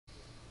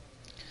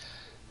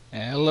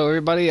Hello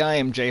everybody, I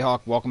am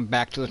Jayhawk. Welcome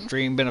back to the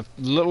stream. Been a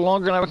little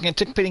longer than I was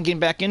anticipating getting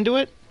back into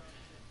it.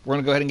 We're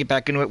going to go ahead and get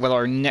back into it with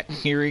our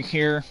next hearing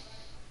here.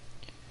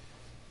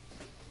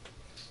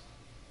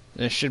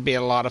 This should be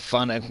a lot of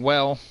fun as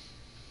well.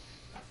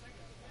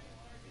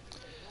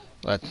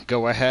 Let's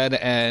go ahead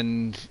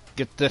and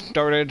get this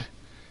started.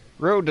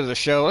 Road to the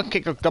show. Let's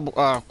take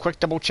a quick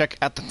double check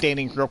at the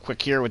standings real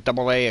quick here with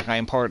Double A. I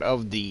am part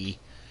of the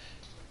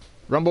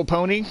Rumble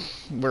Ponies.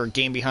 We're a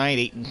game behind,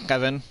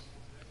 8-7.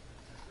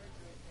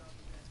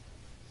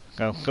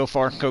 Go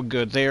far, go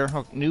good there.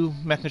 Oh, new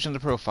message in the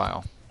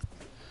profile.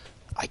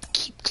 I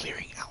keep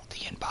clearing out the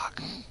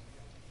inbox.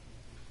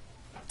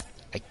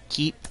 I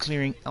keep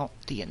clearing out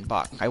the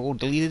inbox. I will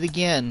delete it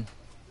again.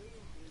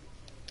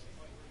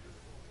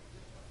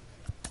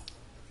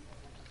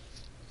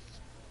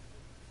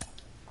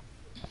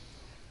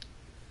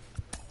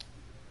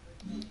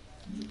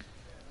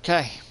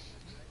 Okay.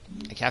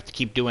 I have to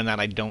keep doing that.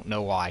 I don't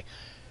know why.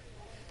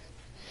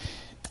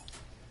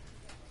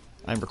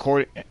 I'm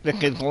recording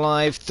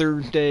live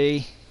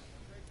Thursday,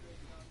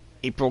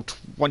 April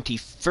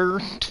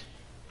 21st.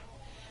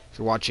 If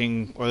you're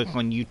watching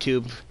on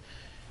YouTube,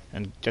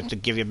 and just to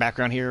give you a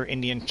background here,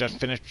 Indians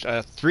just finished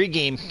a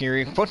 3-game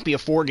series. Supposed to be a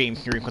 4-game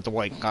series with the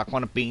Whitecaps.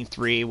 One up being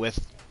 3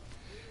 with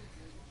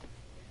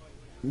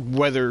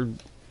weather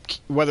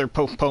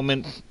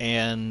postponement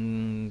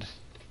and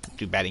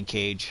do batting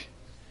cage.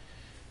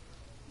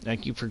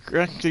 Thank you for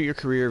through your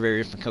career.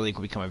 Various facilities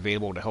will become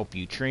available to help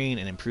you train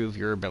and improve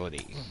your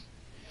ability.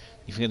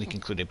 The facility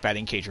included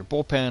batting cage or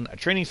bullpen, a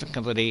training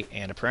facility,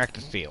 and a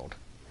practice field.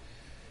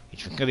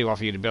 Each facility will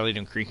offer you the ability to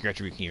increase your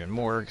attributes even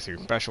more through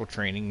special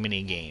training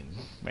mini-games.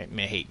 I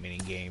hate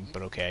mini-games,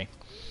 but okay.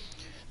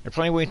 There are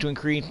plenty of ways to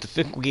increase the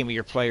physical game of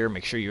your player.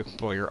 Make sure you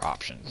explore your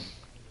options.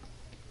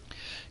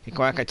 Okay,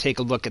 go back and take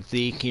a look at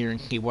the here and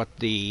see what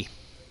the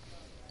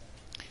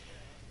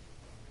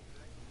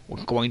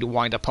we're going to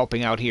wind up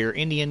helping out here.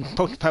 Indians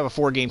supposed to have a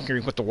 4-game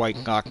series with the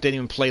Whitecaps. Didn't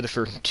even play the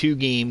first 2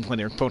 games when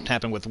they were supposed to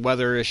happen with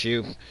weather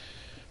issue.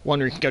 One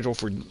rescheduled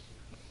for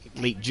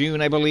late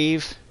June, I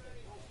believe.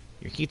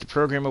 You keep the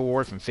program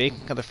award from Fake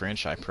of the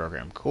Franchise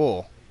Program.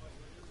 Cool.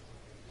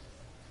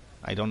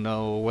 I don't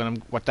know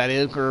what that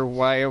is or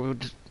why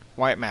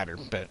it mattered,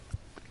 but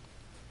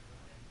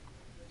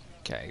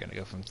okay, gonna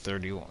go from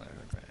 31.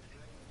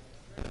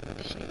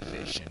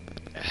 Vision.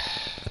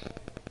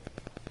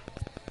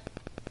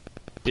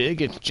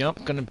 Biggest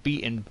jump gonna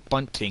be in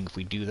bunting if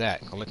we do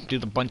that. So let's do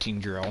the bunting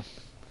drill.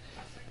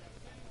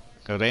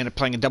 So they ended up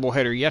playing a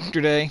doubleheader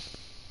yesterday.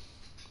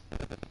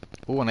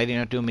 Oh, and I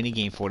didn't do a mini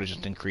game for it,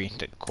 just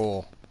increased it.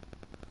 Cool.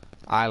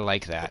 I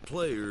like that. A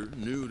player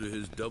new to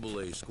his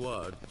Double-A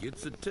squad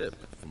gets a tip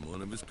from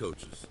one of his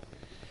coaches.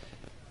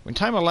 When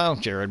time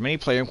allows, Jared, many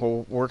players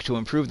will work to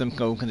improve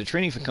themselves in the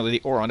training facility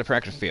or on the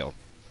practice field.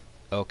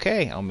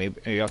 Okay,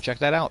 maybe I'll check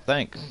that out.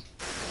 Thanks.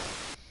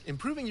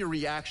 Improving your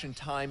reaction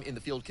time in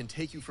the field can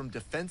take you from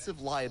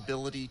defensive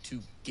liability to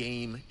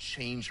game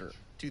changer.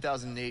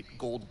 2008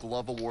 Gold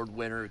Glove Award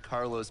winner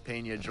Carlos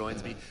Pena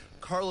joins me.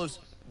 Carlos,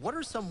 what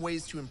are some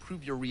ways to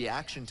improve your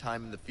reaction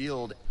time in the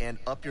field and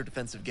up your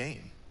defensive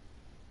game?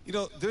 You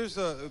know, there's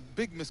a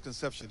big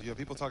misconception. You know,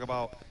 people talk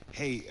about,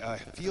 hey,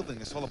 fielding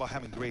is all about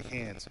having great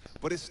hands.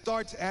 But it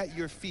starts at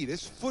your feet.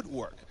 It's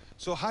footwork.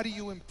 So how do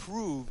you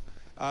improve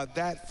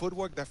that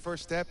footwork? That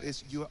first step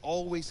is you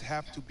always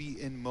have to be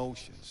in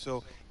motion.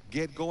 So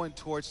get going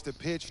towards the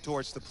pitch,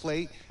 towards the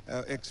plate,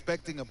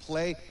 expecting a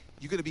play.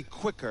 You're going to be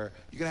quicker.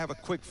 You're going to have a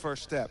quick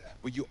first step.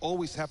 But you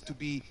always have to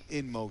be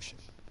in motion.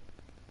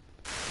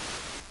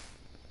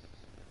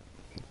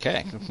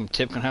 Okay, some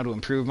tips on how to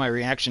improve my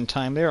reaction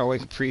time there.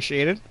 Always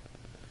appreciated.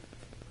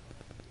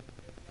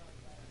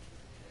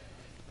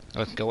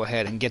 Let's go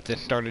ahead and get this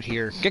started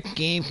here. 6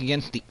 games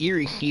against the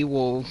Erie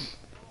Seadogs.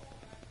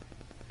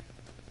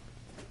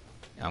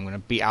 I'm going to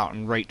be out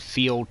in right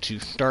field to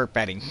start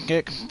batting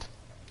 6th.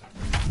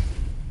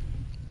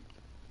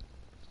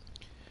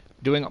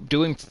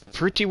 Doing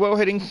pretty well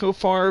hitting so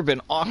far.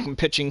 Been awesome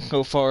pitching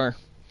so far.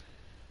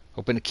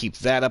 Hoping to keep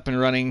that up and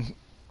running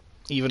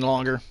even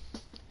longer.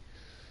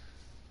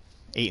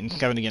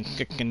 8-7 against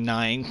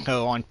 6-9.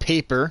 So on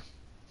paper,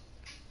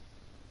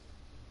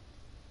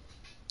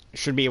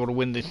 should be able to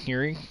win this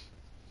series.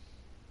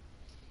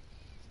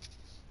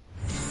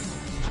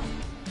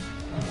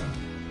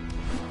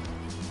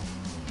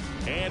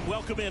 And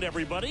welcome in,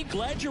 everybody.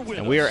 Glad you're with us.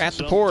 And we are at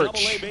the porch.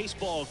 Double-A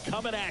baseball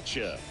coming at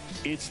you.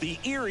 It's the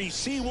Erie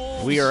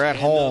Seadogs. We are at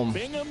home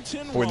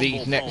Binghamton for these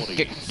Rumble next Ponies.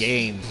 6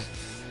 games.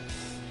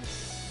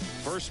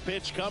 First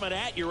pitch coming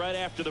at you right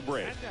after the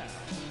break.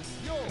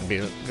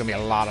 Gonna be a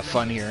lot of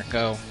fun here.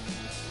 Go.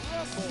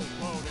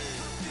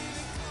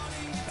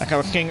 Like I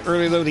was saying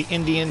earlier, though, the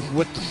Indians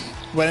with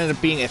what ended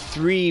up being a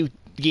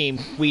 3-game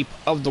sweep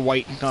of the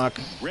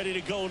Whitecaps. Ready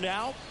to go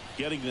now.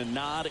 Getting the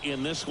nod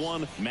in this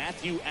one,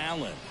 Matthew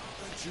Allen.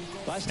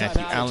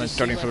 Matthew Allen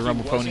starting for the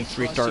Rumble Ponies,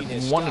 3-start,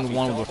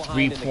 1-1 with a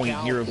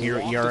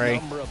 3.00 ERA.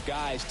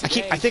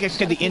 I think I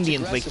said the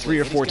Indians like 3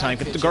 or 4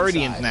 times. It's the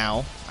Guardians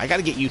now. I got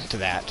to get used to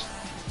that.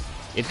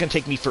 It's going to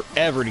take me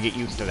forever to get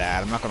used to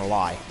that. I'm not going to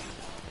lie.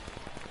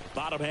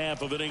 Bottom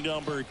half of inning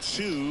number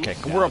 2. Okay,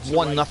 we're up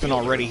 1-0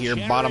 already here,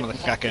 bottom of the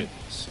second.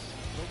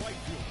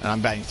 And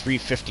I'm batting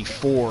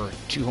 .354,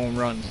 2 home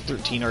runs,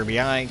 13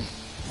 RBI.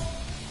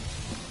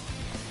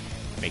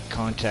 Make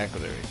contact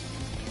with it.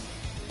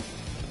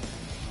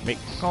 Make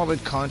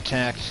solid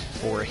contact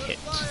for a hit.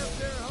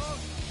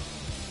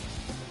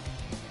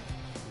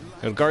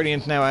 The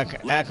Guardians now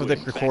active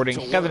with recording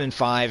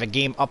 7-5, a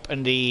game up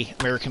in the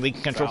American League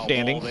Central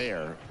standings.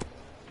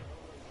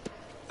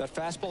 That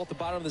fastball at the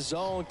bottom of the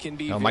zone can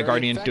be. My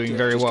Guardians doing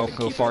very well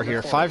so far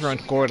here. 5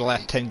 runs scored the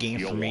last 10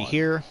 games for me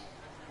here.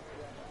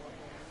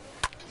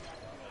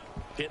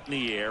 Hit in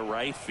the air,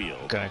 right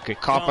field. Gonna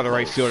get caught by the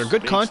right fielder.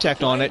 Good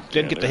contact on it.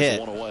 Didn't get the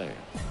hit.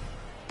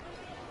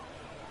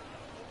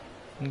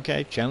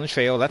 Okay, challenge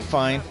failed. That's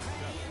fine.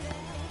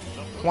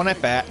 One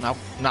at bat. No,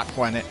 not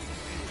one it.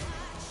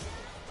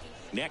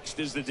 Next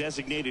is the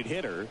designated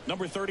hitter,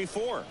 number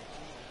 34.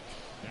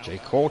 Jay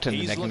Colton,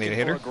 the designated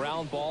hitter. For a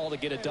ground ball to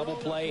get a double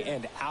play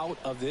and out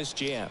of this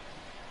jam.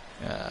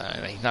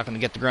 He's not going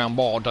to get the ground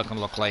ball. It doesn't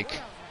look like.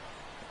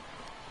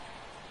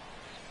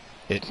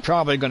 It's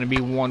probably going to be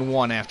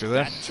 1-1 after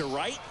this. Back to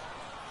right.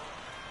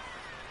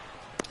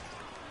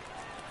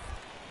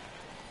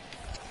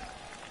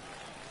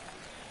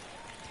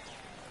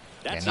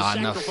 That's not a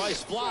enough.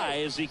 sacrifice fly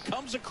as he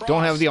comes across.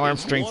 Don't have the arm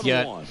It's strength 1-1.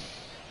 yet.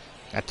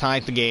 That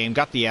tied the game.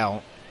 Got the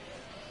out.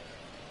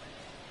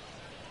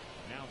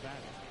 Now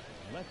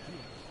batting, left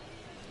fielder,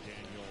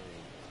 Daniel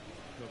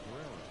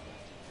Cabrera.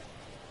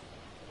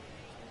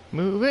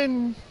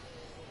 Moving.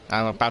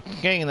 I'm about to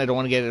gain. I don't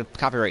want to get a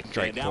copyright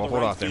strike. And down So the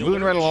hold right off there. fielder,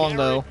 Moving right along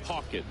though. Jared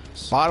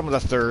Hawkins. Bottom of the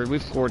third.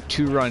 We've scored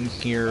 2 runs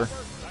here.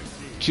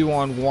 2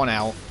 on, 1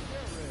 out.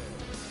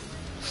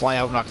 Fly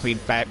out knocked me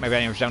back. My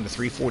batting average down to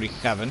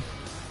 347.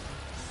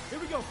 Here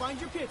we go. Find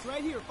your pitch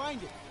right here.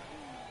 Find it.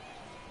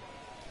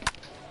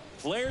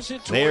 Flares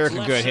it There's towards a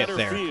left good hit center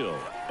there. field.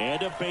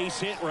 And a base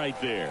hit right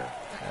there.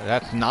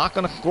 That's not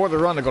going to score the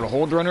run. They're going to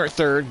hold the runner at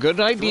third. Good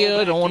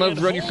idea. Don't want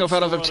to run yourself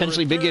out of a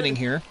potentially big inning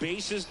here.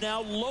 Base is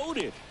now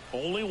loaded.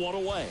 Only 1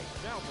 away.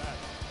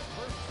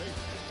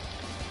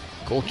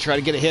 Go try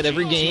to get a hit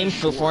every game.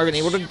 So far, I've been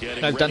able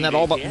to. I've done that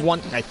all but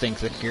once, I think,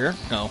 this year.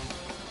 No.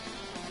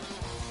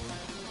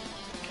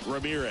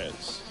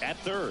 Ramirez at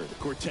third.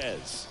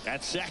 Cortez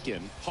at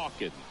second.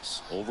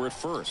 Hawkins over at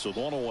first with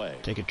 1 away.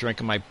 Take a drink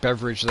of my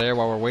beverage there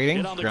while we're waiting.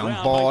 Hit on the Ground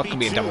ball. might It can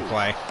be a double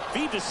play.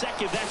 Feed to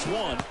second. That's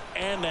 1.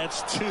 And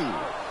that's 2.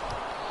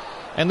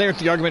 And there's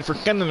the argument for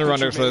sending the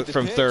runner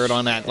from third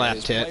on that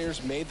last hit.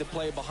 Players made the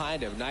play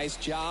behind him. Nice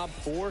job.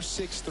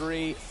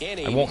 4-6-3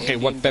 inning. I won't say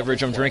what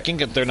beverage I'm drinking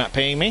if they're not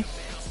paying me.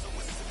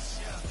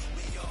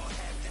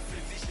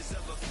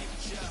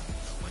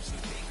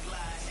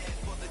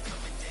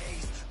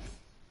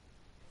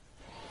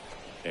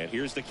 And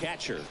here's the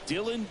catcher,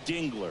 Dylan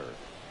Dingler.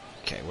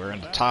 Okay, we're in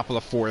the top of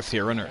the fourth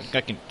here. Runner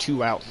second,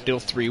 2 out, still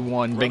 3-1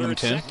 Runner at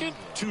Binghamton. second,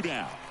 2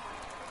 down.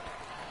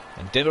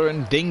 And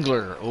Dylan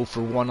Dingler 0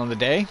 for 1 on the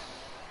day.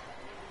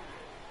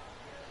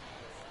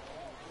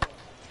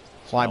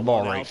 Fly Now ball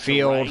 1 right out to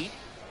field. right.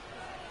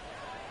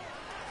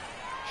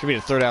 Should be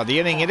the third out of the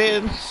inning. It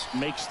is.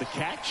 Makes the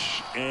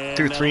catch. And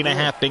Through that'll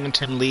 3.5, do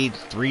Binghamton leads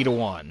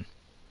 3-1. it.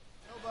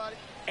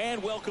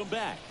 And welcome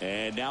back.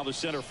 And now the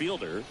center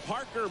fielder,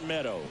 Parker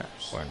Meadows.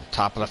 We're on the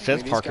top of the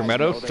fifth. Parker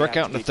Meadows struck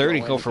out in the third.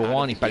 He go for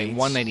 1. He's batting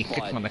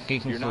 196 on the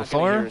season so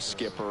far.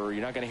 Skipper,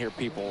 you're not going to hear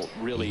people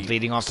really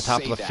Leading off the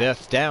top of the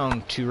fifth,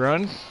 down 2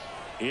 runs.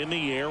 In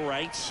the air,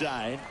 right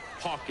side,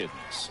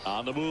 Hawkins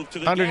on the move to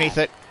the Underneath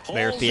gap. it,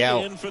 there's Pulls the it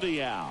out. in for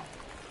the out.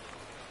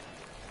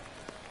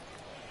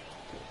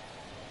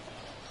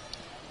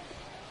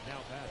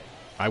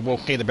 I will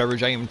say the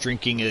beverage I am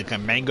drinking is a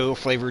mango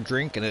flavored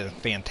drink, and it is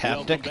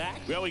fantastic. Welcome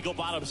back. Well, we go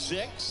bottom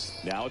 6.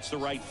 Now it's the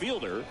right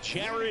fielder,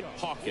 Jared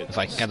Hawkins. If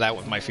I had that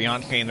with my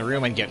fiance in the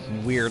room, I'd get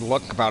a weird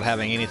look about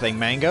having anything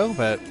mango,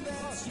 but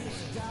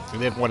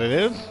it is what it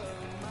is.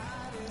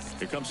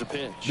 Here comes a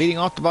pitch. Leading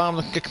off the bottom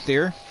of the sixth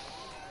here.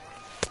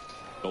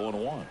 Going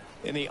 1.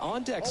 In the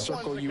on-deck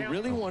circle, you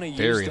really want to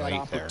Very use that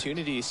late there.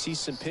 opportunity to see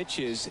some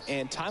pitches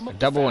and time up A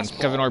double the and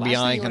fastball. 7 Last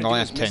RBI thing you in the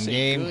wanna do last is 10 miss a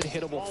games. Good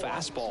hittable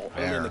fastball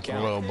early in There, the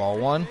count. low ball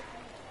 1.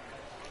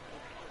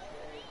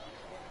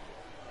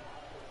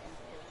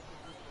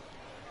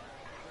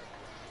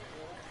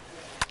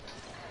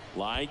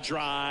 Line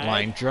drive.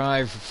 Line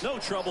drive. No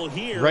trouble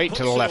here. Right Puts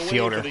to the it left away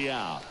fielder. for the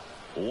out.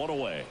 1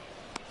 away.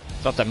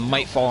 Thought that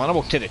might fall on. I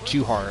almost hit it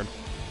too hard.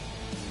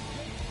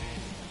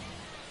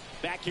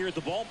 Back here at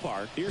the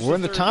ballpark. Here's We're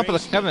in the third top of the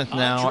baseman, 7th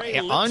now.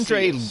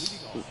 Andre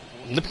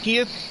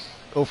Lipkias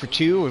 0 for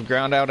 2 with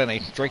ground out and a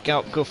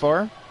strikeout so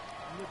far.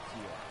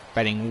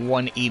 Batting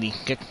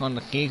 186 on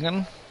the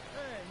season.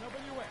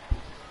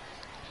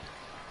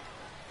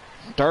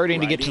 Starting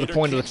to get to the Right-hander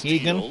point of the kicks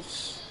season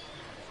deals.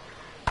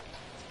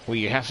 where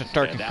you have to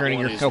start And that concerning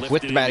one is yourself with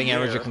lifted the batting in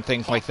the average air. and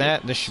things like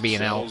that. This should be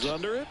an out. Settles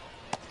under it.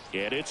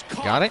 And it's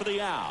caught Got it? for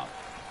the out.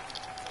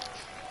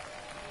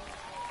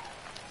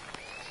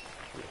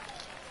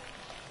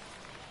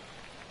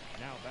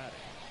 Now batting,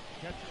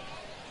 catcher,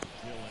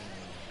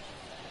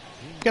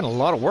 Getting a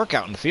lot of work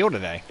out in the field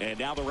today. And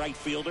now the right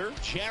fielder,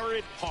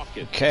 Jared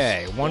Hawkins.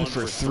 Okay, 1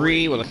 for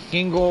 3 with a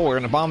single. We're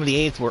in the bottom of the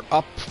 8th. We're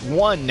up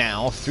 1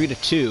 now,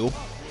 3-2.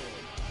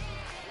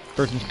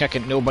 First and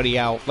second, nobody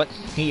out. Let's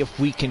see if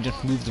we can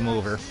just move them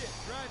over.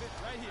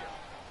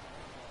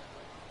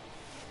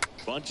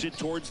 Bunts it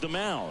towards the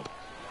mound.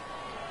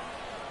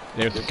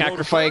 There's the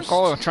sacrifice.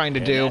 All I'm trying to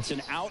do. That's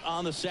an out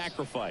on the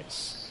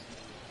sacrifice.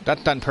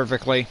 That's done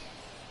perfectly.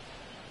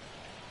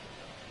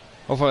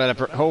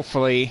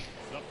 Hopefully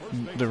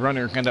the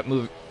runner can end up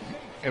moving.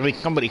 At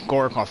least somebody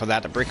score off of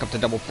that to break up the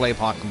double play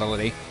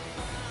possibility.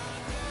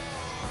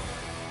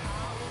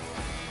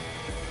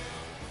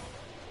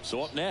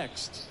 So up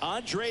next,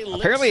 Andre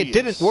Apparently it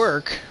didn't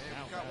work.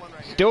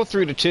 Still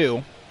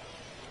 3-2.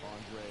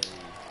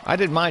 I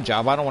did my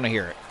job. I don't want to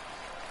hear it.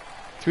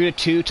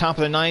 3-2, top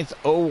of the 9th,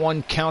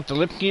 0-1 count to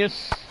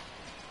Lipkius.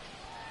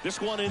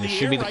 This one in the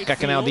should be the right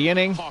second out of the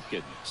inning.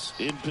 Hawkins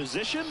in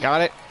position.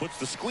 Got it. Puts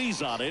the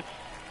squeeze on it,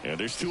 and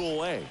there's 2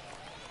 away.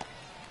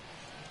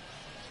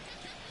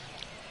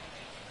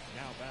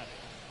 Now batting,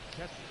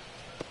 catcher,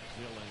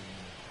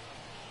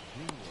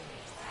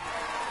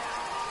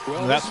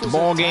 Well, That's the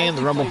ball game.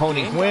 The Rumble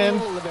Ponies win. A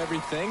little of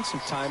everything, some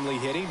timely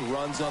hitting,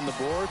 runs on the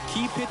board,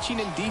 key pitching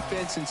and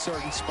defense in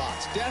certain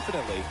spots.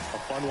 Definitely a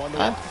fun one to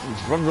watch.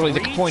 I'm really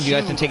disappointed you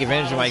guys didn't take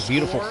advantage of my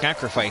beautiful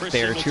sacrifice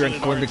there. 2 runs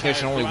scored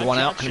because only 1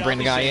 out. Couldn't bring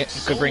the guy in.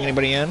 Couldn't bring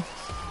anybody in.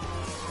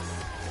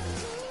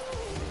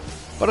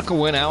 But it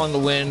could win. Allen the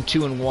win.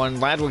 2-1.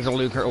 Ladwig's a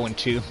Luker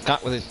 0-2.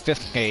 Got with his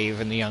 5th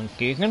save in the young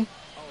season.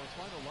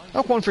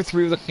 Up 1 for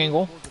 3 with a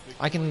single.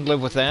 I can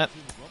live with that.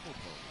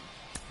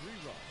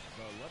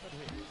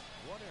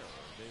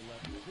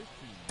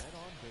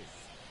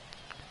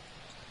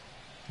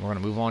 We're going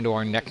to move on to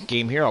our next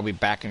game here. I'll be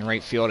back in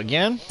right field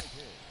again.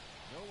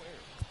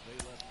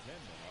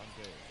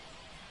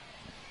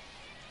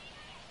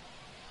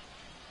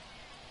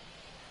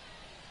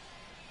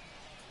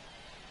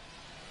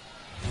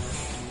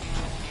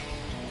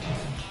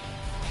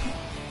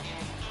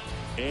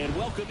 And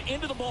welcome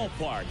into the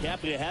ballpark.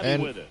 Happy to have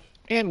you with us.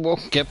 And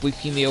we've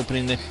seen the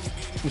opening.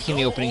 We've seen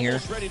the opening here.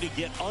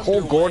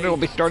 Cole Gordon will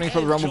be starting for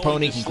the Rumble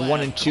Ponies. He's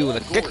 1-2 with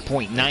a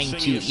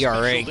 6.92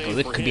 ERA. So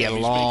this could be a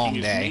long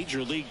day.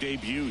 Major league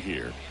debut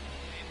here.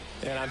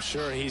 And I'm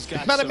sure he's got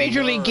it's not a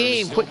major league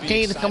game. Quit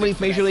saying it's somebody's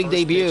major league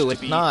debut.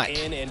 It's not.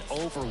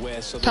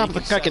 Top of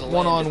the second,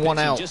 1 on, 1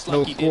 out,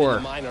 no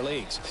score.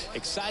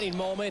 Exciting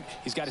moment.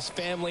 He's got his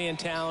family in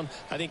town.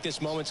 I think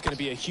this moment's going to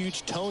be a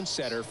huge tone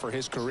setter for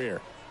his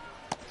career.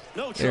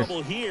 No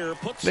trouble here.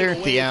 Puts There's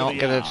it the out.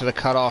 Get it to the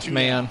cutoff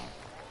man.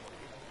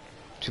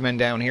 2 men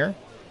down here.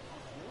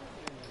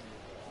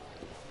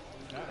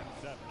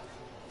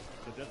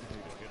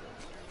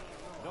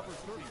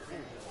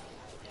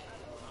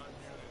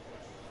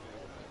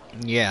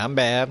 Yeah, I'm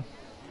bad.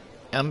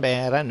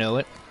 I know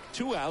it.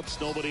 2 outs,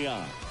 nobody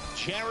on.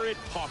 Jared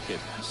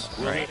Hawkins.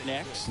 Right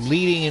next.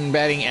 Leading in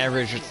batting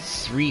average at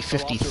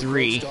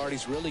 353.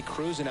 He's really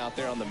cruising out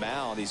there on the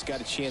mound. He's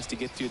got a chance to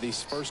get through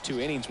these first 2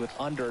 innings with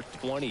under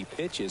 20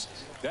 pitches.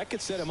 That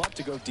could set him up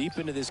to go deep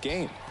into this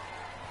game.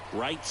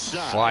 Right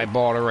side. Fly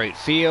ball to right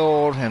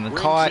field and the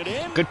caught.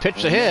 Good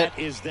pitch to hit. That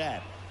is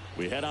that.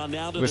 We head on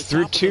now to We're the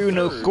through top of 2, the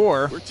no third.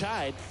 score. We're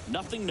tied,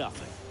 0-0.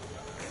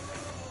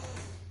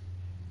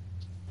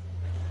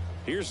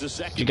 Here's the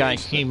second. You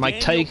guys see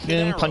Mike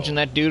Tyson punching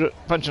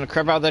the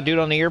crap out of that dude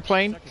on the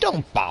airplane?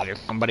 Don't bother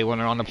somebody when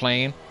they're on the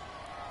plane.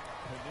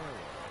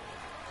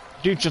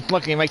 Dude's just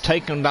lucky Mike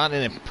Tyson not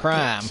in his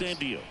prime.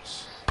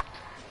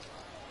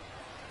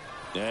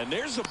 And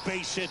there's a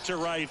base hit to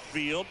right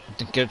field.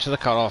 Get it to the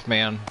cutoff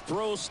man.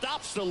 Throw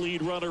stops the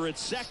lead runner at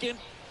second.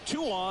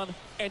 2 on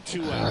and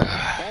 2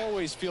 out.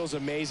 Always feels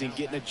amazing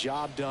getting a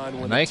job done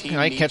when I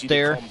kept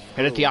there,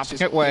 hit it the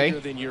opposite way.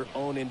 Than your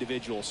own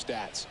individual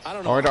stats. I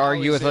don't know hard to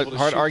argue with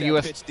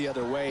the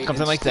other way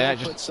something like that.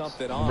 Just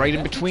right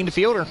in between the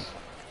fielder.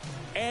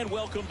 And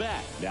welcome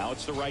back. Now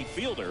it's the right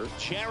fielder,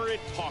 Jared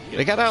Hawkins.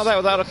 They got out of that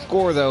without a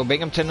score though.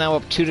 Binghamton now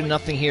up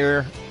 2-0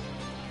 here.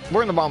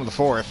 We're in the bottom of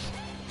the 4th.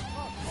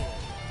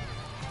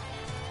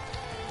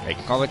 They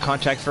can call the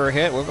contact for a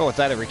hit. We'll go with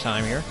that every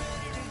time here.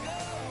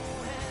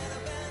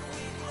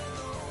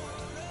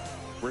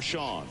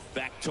 Rashawn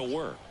back to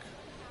work.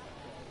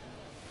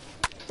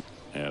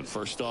 And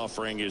first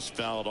offering is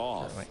fouled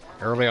off.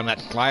 Early on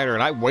that slider,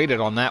 and I waited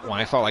on that one.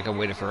 I felt like I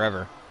waited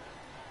forever.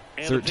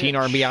 And 13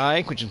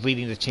 RBI, which is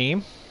leading the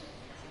team.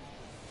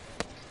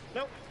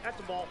 Nope, that's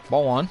the ball.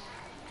 Ball 1.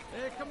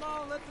 Hey, come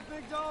on, let the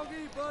big dog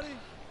eat, buddy.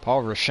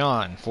 Paul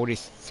Rashawn,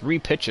 43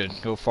 pitches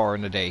so far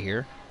in the day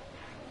here.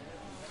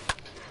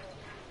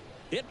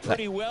 Hit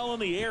pretty well in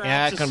the air.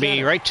 Yeah, it's going to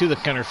be right to the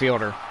center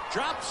fielder.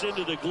 Drops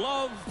into the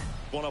glove.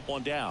 1 up,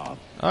 1 down.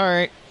 All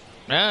right.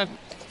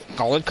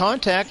 Solid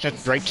contact.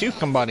 That's right to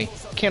somebody.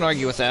 Can't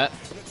argue with that.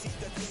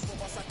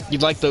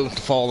 You'd like those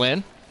to fall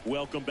in.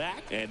 Welcome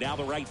back. And now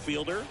the right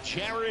fielder,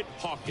 Jared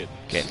Hawkins.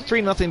 Okay,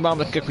 3-0 bottom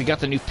of the kick. We got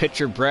the new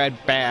pitcher, Brad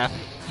Bath,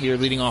 here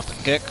leading off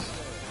the kick.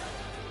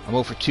 I'm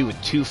 0 for 2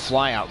 with 2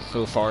 flyouts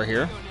so far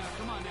here.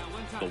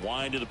 The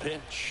wind of the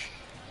pitch.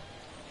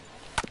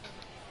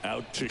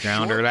 Out to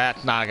Grounder, short.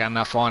 that. Not got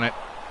enough on it.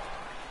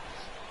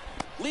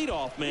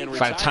 Leadoff man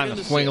If I had time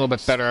to swing a little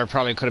bit better, I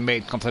probably could have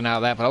made something out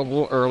of that, but I was a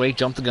little early.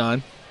 Jumped the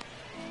gun.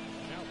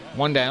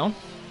 One down.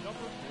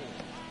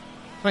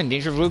 I'm in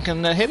danger of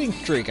losing the hitting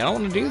streak. I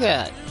don't want to do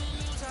that.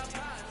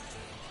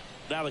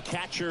 Now the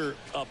catcher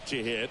up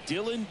to hit,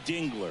 Dylan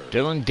Dingler.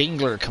 Dylan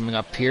Dingler coming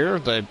up here.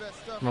 The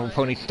Rumble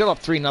Ponies still up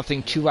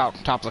 3-0, 2 out,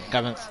 top of the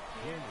 7th.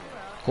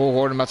 Cole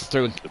Horton about to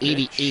throw an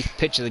 88th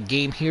pitch of the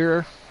game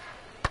here.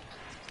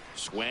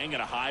 Swing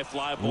and a high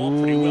fly ball,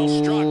 pretty well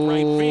struck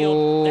right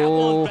field. That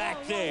one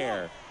back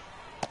there.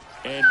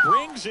 And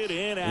brings it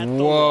in at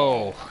the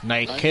wall.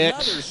 Nice hit.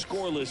 Another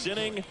scoreless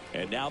inning,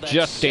 and now that's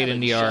Just stayed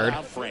in the yard.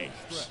 shutout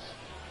frames.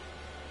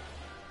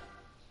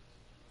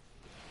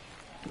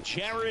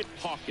 Jared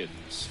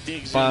Hawkins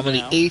digs Bottom of in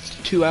the now.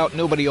 8th, 2 out,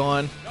 nobody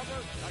on.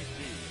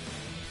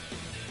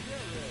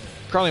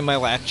 Probably my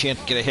last chance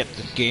to get a hit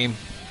this game.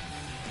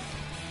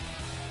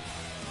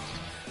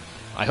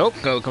 I hope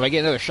so, because if I get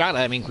another shot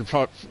at it, means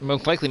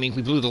most likely means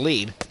we blew the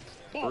lead.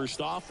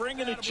 First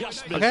offering and it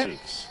just Okay.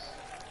 misses.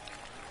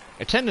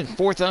 Attendance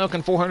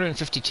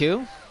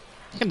 4,452.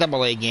 A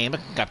double-A game,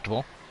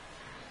 acceptable.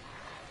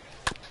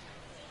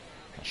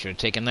 I should have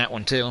taken that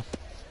one too.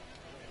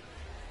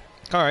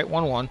 Alright,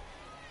 1-1.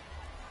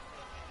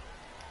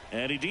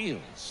 And he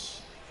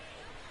deals.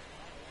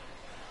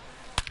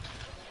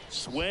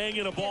 Swing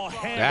and a ball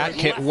hammered. That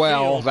hit left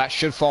well. field. That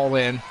should fall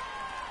in.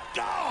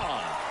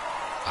 Gone.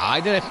 I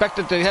didn't expect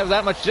it to have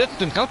that much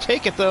distance. I'll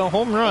take it though.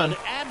 Home run. An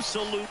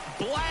absolute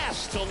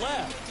blast to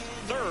left.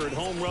 Third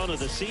home run of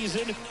the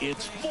season.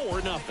 It's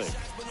 4-0.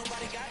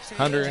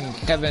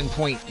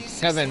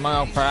 107.7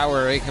 mile per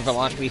hour rate of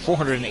velocity,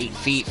 408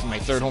 feet for my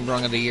third home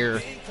run of the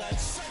year.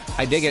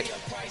 I dig it.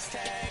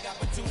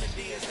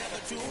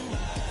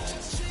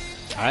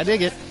 I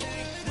dig it.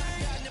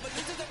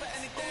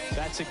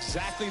 That's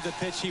exactly the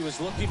pitch he was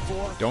looking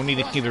for. Don't need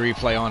to see the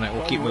replay on it.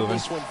 We'll keep moving.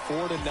 This one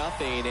 4-0,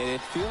 and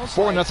it feels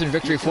 4-0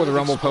 victory for the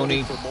Rumble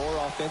Pony. For more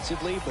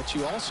offensively, but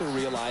you also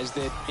realize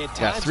that at times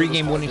Got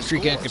 3-game winning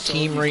streak at the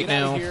team right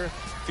now.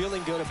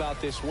 Feeling good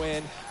about this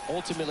win.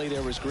 Ultimately,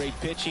 there was great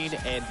pitching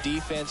and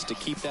defense to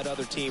keep that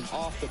other team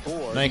off the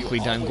board. Nicely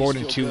done.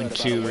 Gordon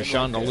 2-2.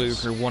 Rashawn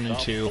DeLuca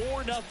 1-2.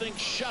 4-0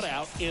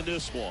 shutout in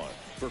this one.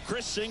 For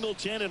Chris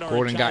Singleton and our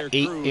Gordon entire got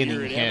 8 crew here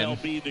innings at in.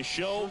 MLB The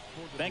Show,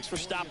 thanks for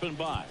stopping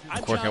by.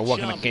 Of course, I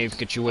wasn't in a cave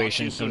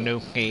situation, so no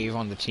cave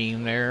on the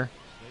team there.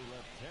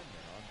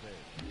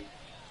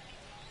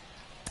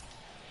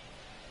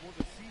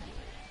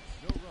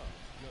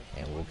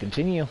 And we'll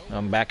continue.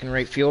 I'm back in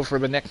right field for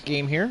the next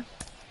game here.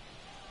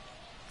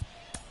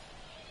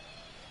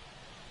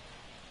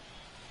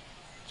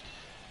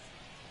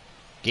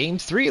 Game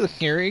 3 of the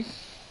series.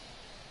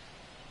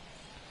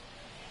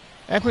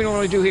 As we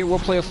normally do here, we'll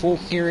play a full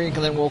series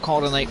and then we'll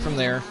call it a night from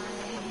there.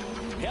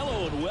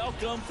 Hello and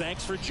welcome.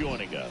 Thanks for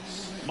joining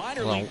us.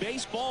 Minor League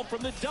Baseball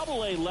from the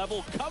AA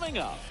level coming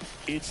up.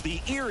 It's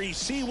the Erie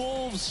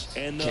Seawolves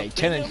and the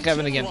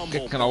 10-7 against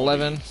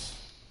 6-11.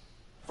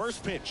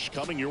 First pitch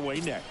coming your way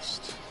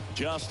next.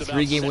 Just about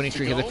 3-game set winning to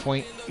streak at go. this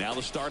point. Now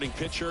the starting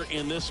pitcher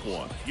in this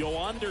one,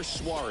 Yoander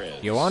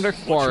Suarez. Yoander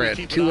Suarez,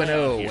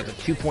 2-0 with a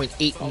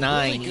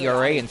 2.89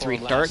 ERA in 3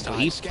 starts, so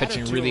he's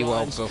pitching really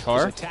well so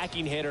far.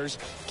 Attacking hitters,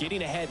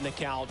 getting ahead in the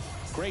count.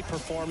 Great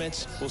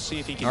performance. We'll see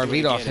if he can Our do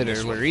it leadoff again in hitter,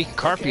 this one. Luis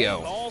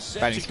Carpio, batting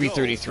Set to go.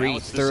 .333, Now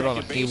it's the third on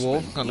the second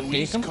Seawolves baseman, on the Luis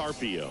season.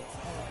 Carpio.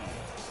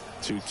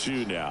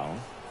 2-2 now.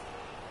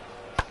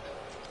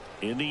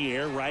 In the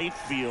air, right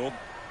field.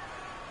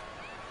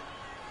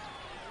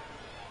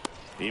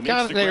 He makes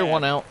Got it the there, grab,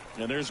 1 out.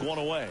 and there's 1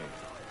 away.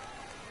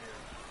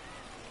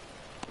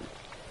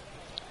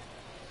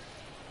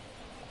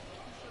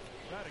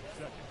 Batting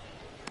second,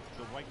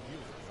 the right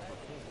fielder, number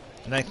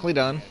 4. Nicely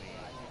done.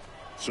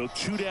 So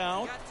 2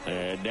 down,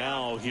 and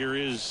now here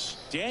is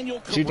Daniel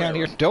Cabrera. 2 down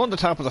here, still in the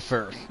top of the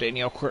first.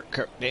 Daniel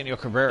The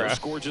Cabrera,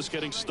 score just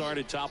getting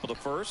started, top of the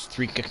first.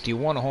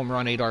 361, a home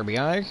run, 8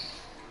 RBI.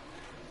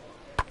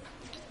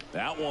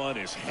 That one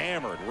is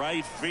hammered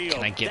right field.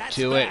 Can I get That's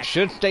to back. it?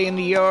 Should stay in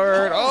the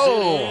yard.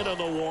 Pulls it in Oh! on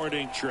the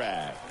warning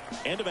track.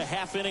 End of a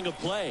half inning of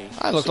play.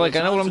 I look like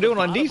it's I know on what to I'm the doing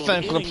on bottom of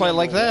defense with a inning play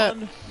like number that.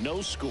 1.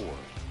 No score.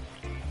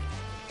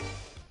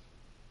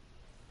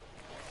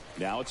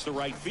 Now it's the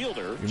right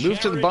fielder. We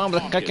moved to the Jared bottom of the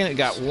Hawkins. second. It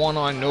got 1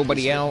 on,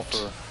 nobody out.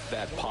 For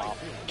that pop,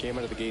 came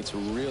out of the gates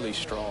really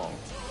strong.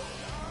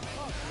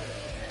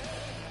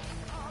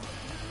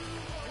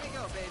 Here you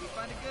go, baby.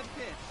 Find a good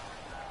pitch.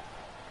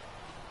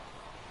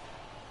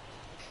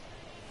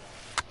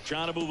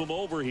 Trying to move him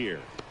over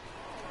here.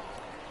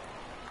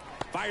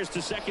 Fires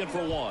to second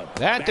for 1. That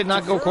Back did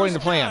not to go according to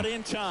first, plan. out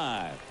in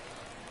time.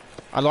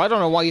 Although I don't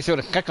know why you throw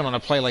the second on a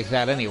play like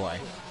that anyway.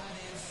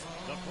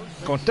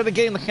 So instead of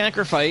getting the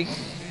sacrifice,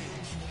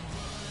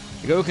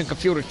 you go can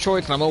field a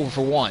choice and I'm over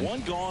for 1.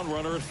 1 gone,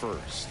 runner at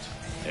first.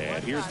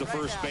 And here's the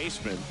first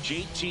baseman,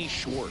 JT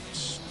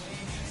Schwartz.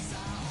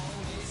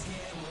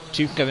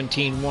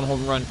 217, 1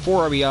 home run,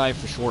 4 RBI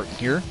for Schwartz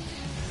here.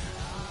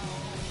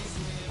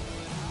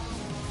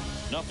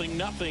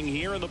 0-0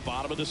 here in the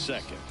bottom of the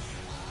second.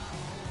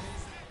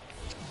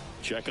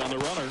 Check on the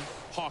runner.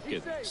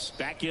 Hawkins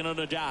back in on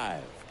a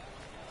dive.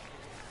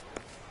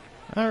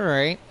 All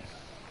right.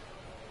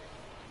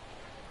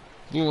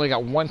 Literally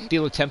got one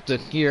steal attempt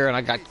here, and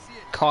I got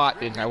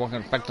caught, and I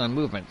wasn't expecting the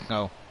movement.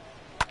 So.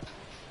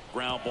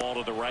 Ground ball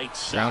to the right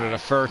side. Grounded a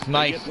first.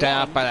 Nice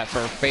tap by that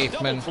first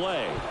baseman.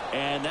 Play,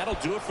 and that'll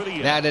do it for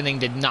the that inning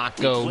did not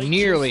go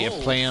nearly as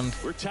planned.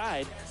 We're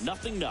tied,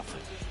 0-0.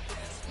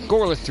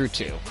 Scoreless through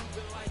 2.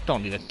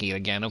 Don't need a key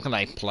again. What can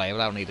I play?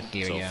 But I don't need a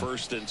key again. So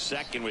first and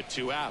second with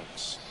 2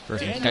 outs.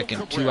 First and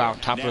second, 2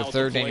 out. Top of the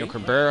third, Daniel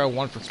Cabrera.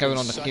 1 for Kevin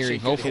on the carry.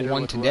 0 for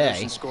 1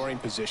 today. Scoring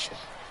position.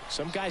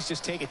 Some guys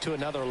just take it to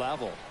another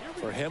level.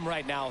 For him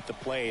right now at the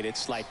plate,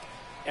 it's like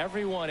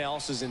everyone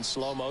else is in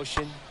slow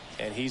motion,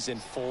 and he's in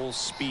full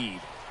speed.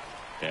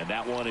 And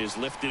that one is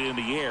lifted in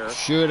the air.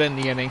 Should end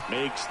the inning.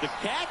 Makes the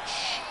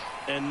catch.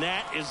 And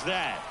that is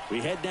that. We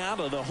head down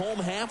to the home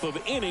half of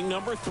inning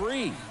number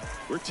 3.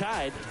 We're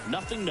tied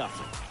 0-0.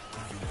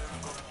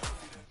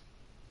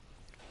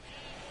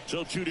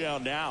 So 2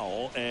 down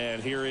now,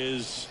 and here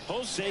is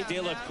Jose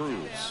De La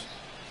Cruz.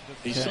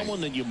 He's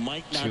someone that you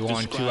might not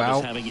describe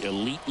as having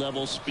elite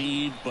level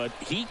speed, but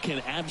he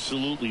can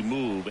absolutely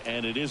move,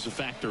 and it is a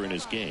factor in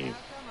his game.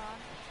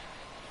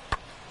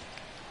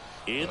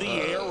 In the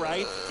air,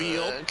 right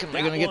field. Are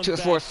they going to get to it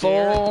for a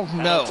full?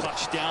 No.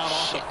 Touchdown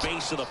off the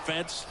base of the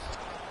fence.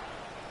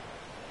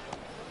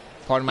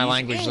 Pardon my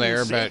language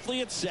there, but.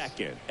 Safely at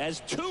second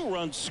as 2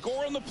 runs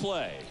score on the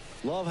play.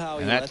 Love how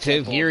he that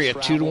gives Erie a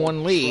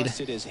 2-1 lead.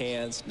 Trusted his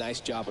hands.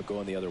 Nice job of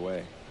going the other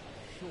way.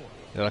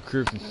 De La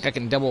Cruz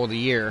second double of the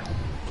year.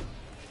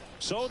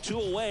 So 2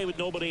 away with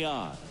nobody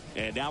on.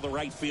 And now the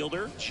right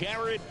fielder,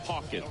 Jared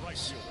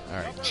Hawkins. All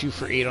right, 2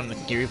 for 8 on the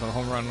series for a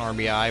home run and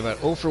RBI, but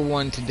 0 for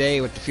 1 today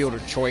with the fielder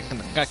choice in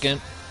the second.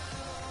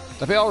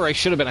 The play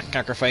should have been a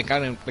sacrifice. I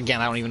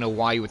don't even know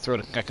why you would throw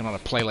the second on a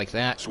play like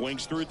that.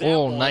 Swings through that.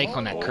 Oh, Nike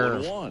on that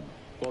curve.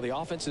 Well, the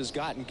offense has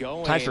gotten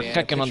going. Tied for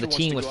second on the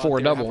team with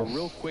 4 double. Have a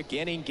real quick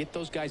inning, get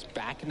those guys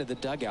back into the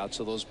dugout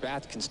so those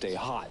bats can stay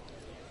hot.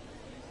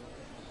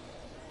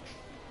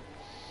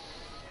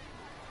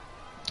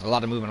 A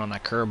lot of movement on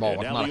that curveball.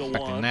 Was not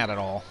expecting that at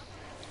all.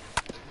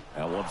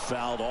 That one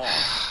fouled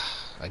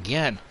off.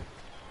 Again.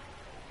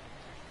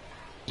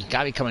 You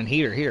got to be coming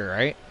heater here,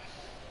 right?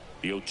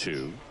 The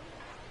 0-2.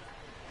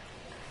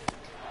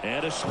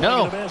 And a swing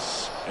and a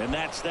miss. And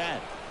that's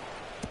that.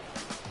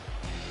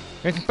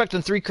 You're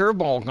expecting 3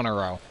 curveballs in a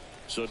row.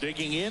 So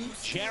digging in,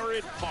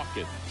 Jared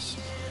Hawkins.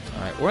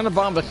 All right, we're in the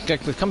bottom of the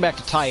sixth. We've come back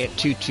to tie it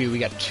 2-2. We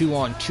got 2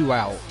 on, 2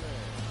 out.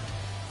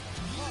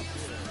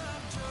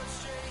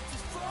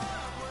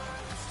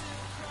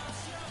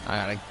 I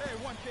gotta.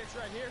 One pitch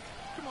right here.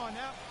 Come on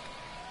now.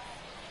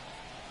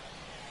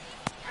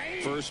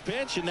 First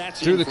pitch, and that's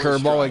through the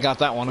curveball. I got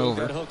that one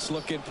over. That hook's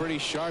looking pretty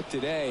sharp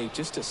today.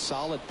 Just a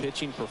solid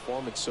pitching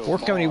performance so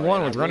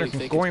 471 with runners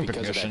in scoring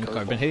position.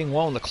 I've been hitting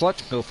well in the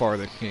clutch so far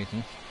this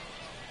season.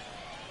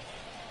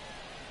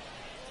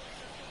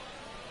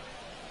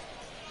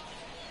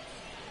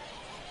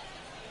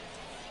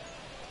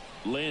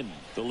 Lynn,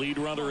 the lead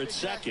runner at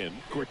second.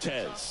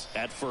 Cortez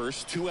at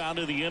first. 2 out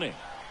of the inning.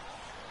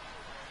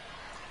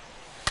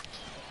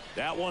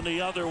 That one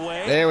the other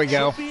way. There we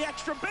go. The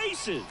extra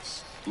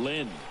bases.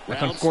 Lynn. That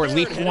can score at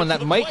least 1.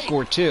 That might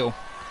score 2.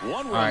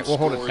 All right, we'll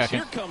hold it second.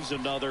 Here comes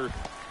another.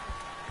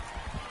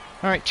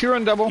 All right,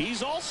 2-run double.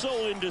 He's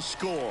also in to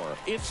score.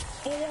 It's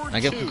 4-2. I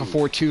give him a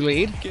 4-2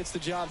 lead. Gets the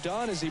job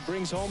done as he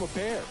brings home a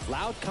pair.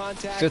 Loud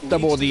contact. 5th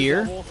double of the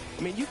year.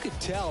 I mean, you could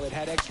tell it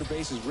had extra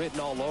bases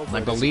written all over.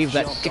 I believe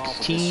that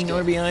 16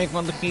 RBI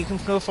on the season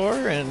so far,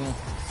 and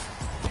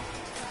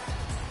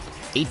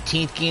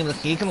 18th game of the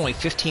season, only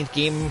 15th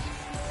game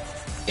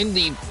in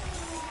the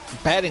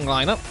batting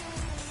lineup.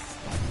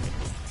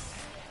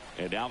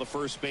 And now the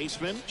first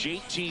baseman,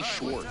 J.T.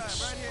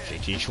 Schwartz.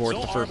 J.T.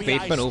 Schwartz, the first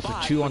baseman, 0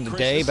 for 2 on the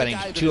day, batting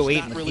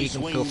 208 in the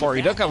season so far.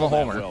 He does have a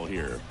homer.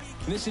 In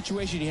this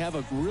situation, you have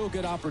a real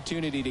good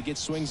opportunity to get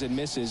swings and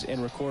misses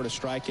and record a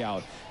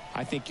strikeout.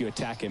 I think you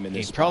attack him in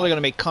this He's probably going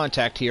to make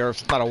contact here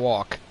if it's not a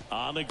walk.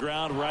 On the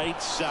ground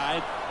right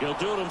side. He'll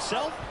do it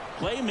himself.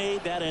 Play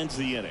made. That ends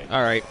the inning.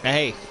 All right.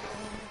 Hey.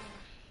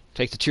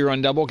 Take the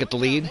 2-run double, get the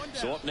lead.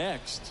 So up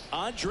next,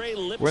 Andre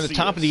Lipsius. We're in the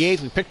top of the 8th.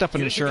 We picked up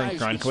an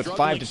insurance run, with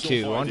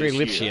 5-2. Andre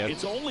Lipsius.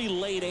 It's only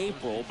late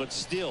April, but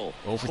still.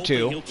 0 for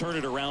 2. He'll turn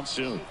it around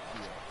soon.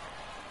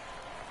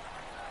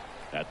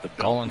 At the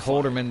Colin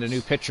Holderman, the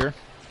new pitcher.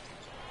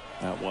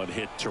 That one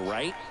hit to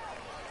right.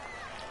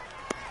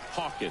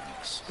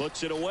 Hawkins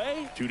puts it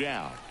away. 2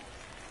 down.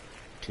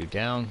 2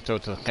 down. So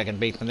it's a second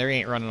baseman. There, he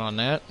ain't running on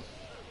that.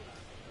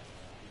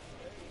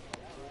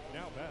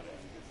 Now batting,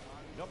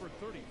 number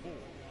 34.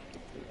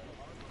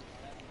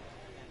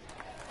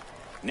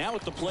 Now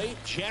at the plate,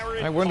 Jared.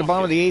 All right, we're in the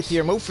bottom of the 8th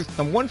here.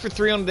 I'm 1 for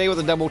 3 on the day with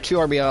a double, 2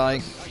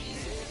 RBI.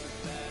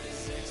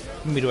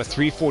 Moving to a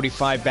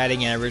 345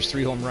 batting average,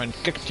 3 home runs,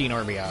 16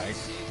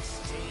 RBI.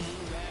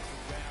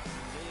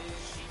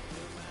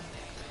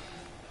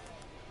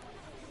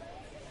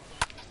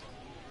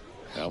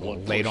 That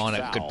one late on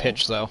it. foul. Good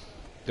pitch, though.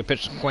 Good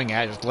pitch to swing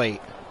at is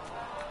late.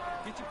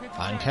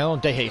 Fine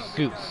count. Hey,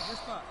 scoop.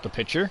 The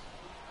pitcher.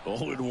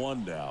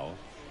 0-1 now.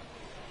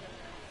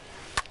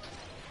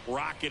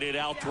 Rocket it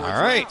out towards All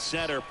right. right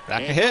center.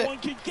 Back a and hit. no one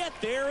can get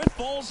there. It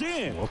falls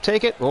in. We'll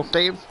take it. We'll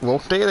stay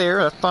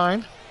there. That's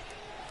fine.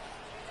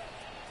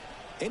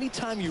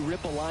 Anytime you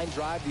rip a line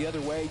drive the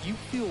other way, you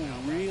feel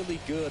really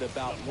good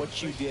about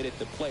what you did at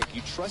the plate.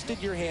 You trusted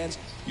your hands,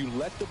 you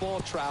let the ball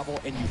travel,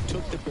 and you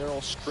took the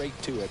barrel straight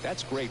to it.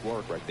 That's great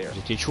work right there.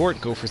 JT Schwartz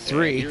go for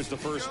 3. And here's the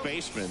first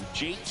baseman,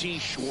 JT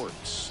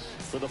Schwartz,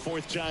 for the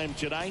 4th time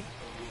tonight.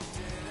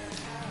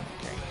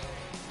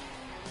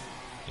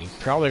 He's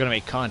probably going to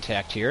make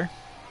contact here.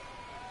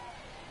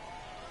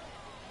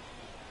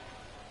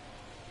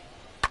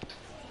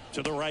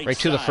 To the right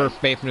to the side.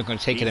 first baseman who's going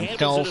to take He it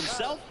handles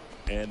himself.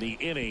 And the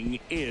inning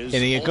is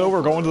And you go.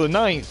 We're going to the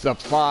 9th, up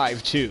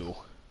 5-2.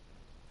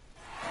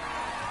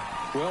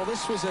 Well,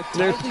 this was a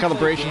There's the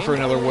calibration for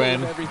another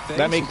win.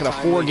 That makes it a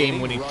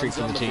 4-game winning streak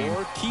for the team.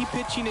 Key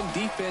pitching and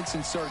defense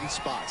in certain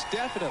spots.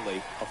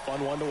 Definitely a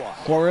fun one to watch.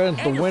 Flores,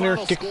 the And your winner,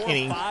 final kicked score,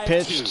 inning, 5-2.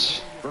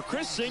 pitched. For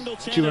Chris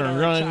Singleton 2 and our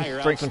run.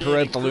 entire Franklin Perez,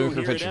 the outstanding loser,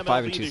 crew pitching here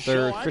 5 at MLB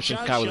 2/3. I'm Christian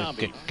John Scott with a Shambi.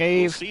 good We'll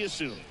cave. see you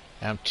soon.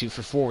 I'm 2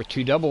 for 4 with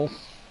 2 double.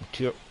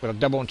 With a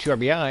double and 2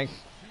 RBI.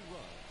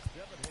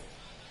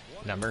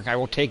 Number I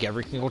will take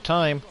every single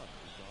time.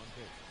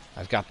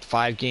 I've got the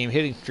 5-game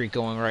hitting streak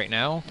going right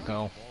now.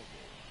 So.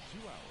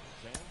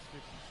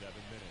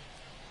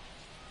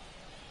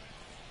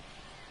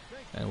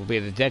 And will be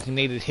the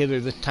designated hitter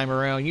this time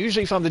around.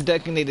 Usually if I'm the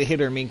designated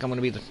hitter, it means I'm going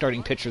to be the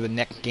starting pitcher the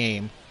next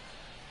game.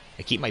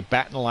 I keep my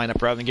bat in the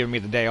lineup rather than giving me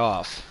the day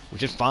off,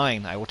 which is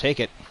fine. I will take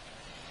it.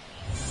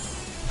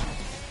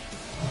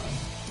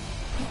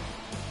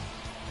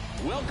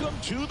 Welcome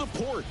to the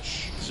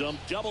porch. Some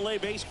Double-A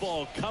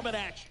baseball coming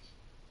at you.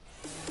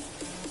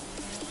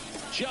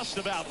 Just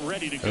about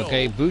ready to go.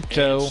 Okay,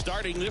 Buto. And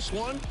starting this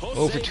one,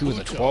 Over 2 with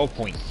a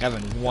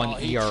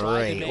 12.71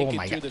 ERA. Oh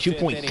my god,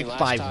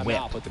 2.65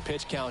 whip. But the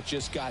pitch count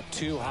just got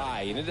too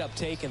high. He ended up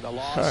taking the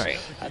loss. All right,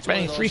 That's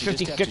batting one of those you just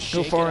have to 356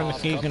 so shake far it in the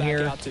off, come season back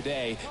here. out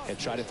today and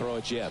try to throw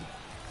a gem.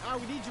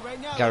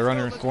 Got a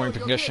runner in scoring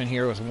position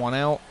here with 1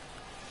 out.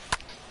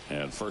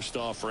 And first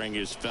offering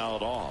is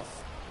fouled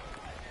off.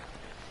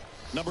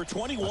 Number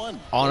 21.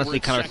 Honestly,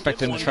 kind of Second, expect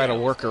them to try to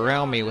work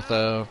around me with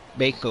a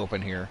bake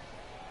open here.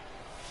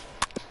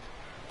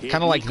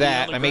 Kind of like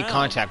that. I made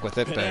contact with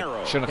it,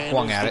 but shouldn't have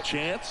swung at it.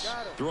 Chance,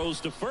 throws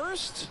to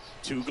first,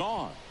 2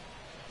 gone.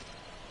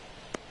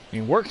 I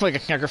mean, worked like a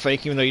kicker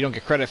fake, even though you don't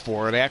get credit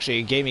for it. It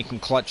actually gave me some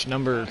clutch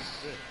numbers.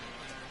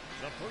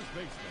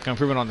 Kind of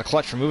improvement on the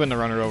clutch for moving the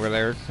runner over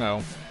there.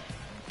 So,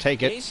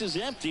 take it. Base is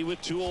empty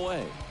with 2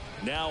 away.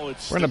 Now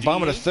it's We're in the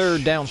bottom of the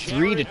 3rd, down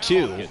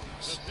 3-2.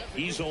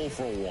 He's 0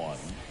 for 1.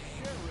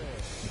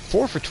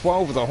 4 for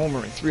 12 with a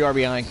homer and 3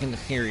 RBI in the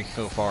series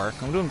so far.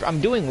 I'm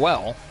doing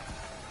well.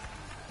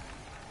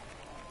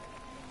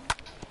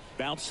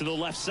 Bounce to the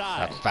left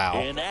side. That's foul.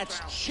 And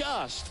that's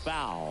just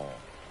foul.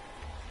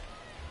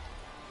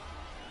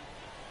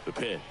 The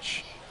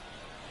pitch.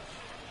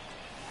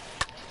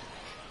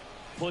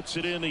 Puts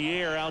it in the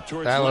air out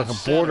towards That was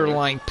left a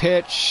borderline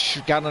pitch.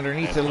 Got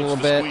underneath it a little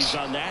bit. Squeeze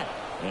on that.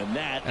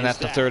 And that's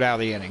the 3rd out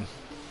of the inning.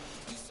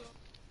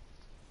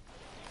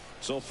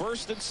 So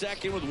 1st and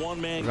 2nd with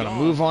 1 man. We're going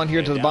to move on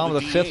here to the bottom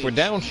of the 5th. We're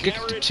down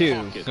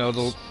 6-2. So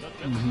the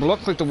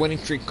looks like the winning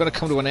streak is going to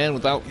come to an end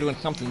without doing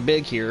something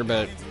big here,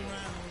 but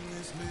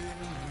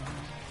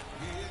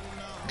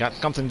got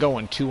something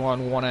going. 2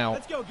 on, 1 out.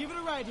 Let's go. Give it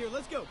a ride here.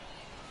 Let's go.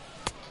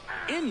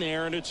 In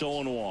there, and it's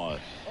 0-1.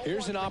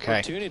 Here's an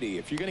opportunity.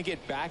 If you're going to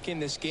get back in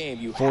this game,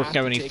 you have to take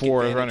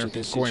 474 advantage runner of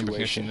this scoring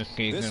situation. position this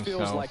season. This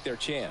feels So. like their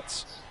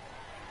chance.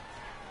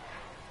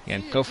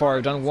 And so far,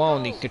 I've done well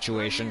in these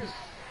situations.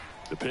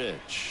 The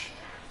pitch.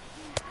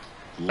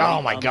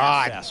 Oh my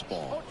God!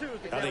 Fastball.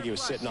 I think he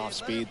was sitting off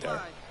speed there.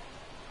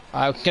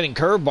 I was getting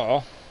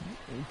curveball,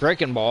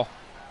 breaking ball.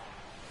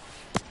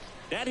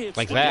 That hits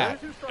Like the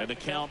that. dirt, and the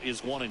count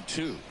is 1-2.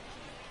 Hey,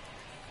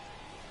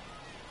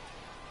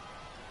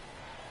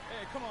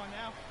 come on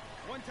now.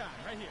 One time,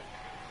 right here.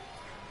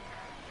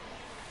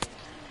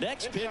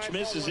 Next pitch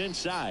misses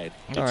inside.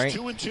 It's All right.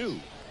 2-2.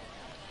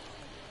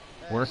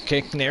 Worst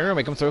case scenario,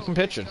 make him throw some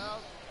pitching.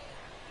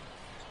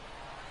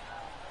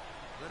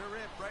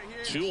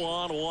 2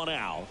 on, 1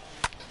 out.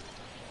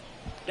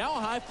 Now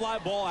a high fly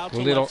ball out A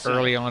to little left side.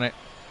 early on it.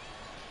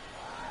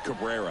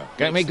 Cabrera.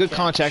 Got to make good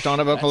contact on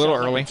it, but a little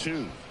early.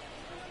 2.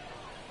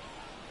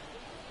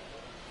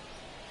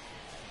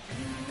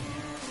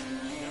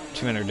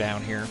 Two-hitter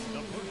down here.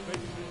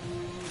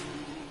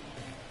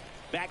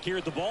 Back here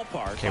at the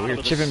ballpark. Okay, we're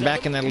chipping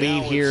back in the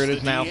lead here. It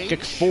is now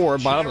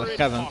 6-4, bottom of the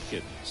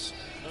 7th.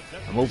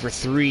 I'm over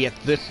 3 at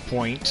this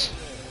point.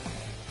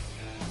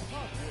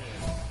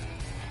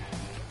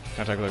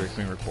 Contact delivery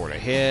screen report a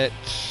hit.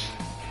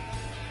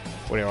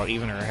 What are all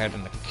even or ahead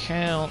in the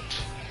count?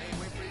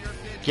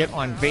 Get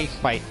on base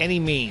by any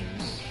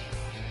means.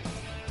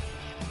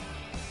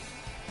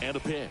 And a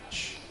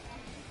pitch.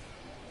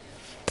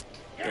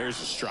 There's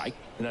a strike.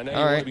 And I know All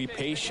you want right. to be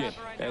patient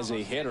as a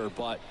hitter,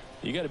 but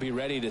You got to be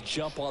ready to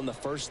jump on the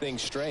first thing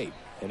straight.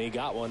 And he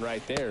got one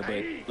right there,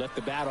 but left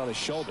the bat on his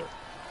shoulder.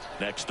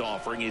 Next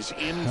offering is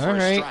in for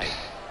a strike.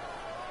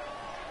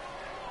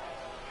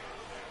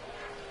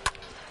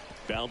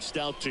 Bounced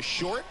out to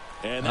short.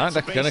 And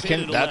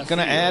that's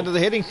gonna add to the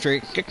hitting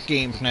streak. Kick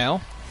games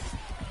now.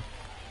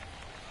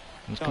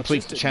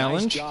 Complete the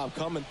challenge. Nice job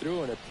coming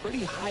through in a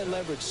pretty high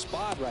leverage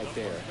spot right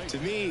there. To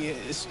me,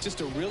 it's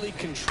just a really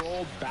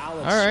controlled,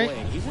 balanced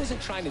swing. He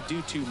wasn't trying to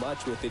do too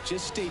much with it.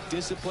 Just stayed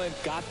disciplined,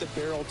 got the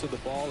barrel to the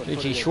ball. And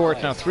J.G.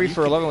 Short now 3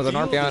 for 11 with an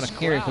RBI on a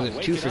carry because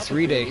it's 2 for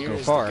 3 days so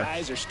far. The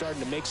guys are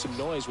starting to make some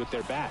noise with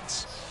their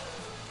bats.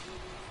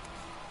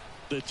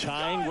 The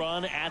tying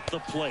run at the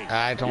plate.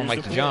 I don't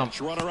like the jump.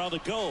 Run around the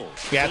goal.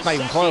 Yeah, it's not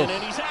even close.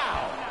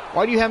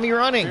 Why do you have me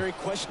running? Very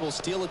questionable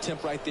steal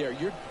attempt right there.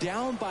 You're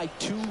down by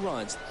 2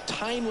 runs.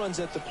 Tying runs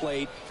at the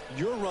plate.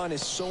 Your run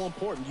is so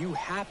important. You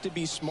have to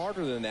be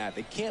smarter than that.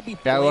 They can't be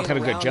playing around a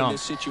good jump in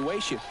this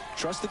situation.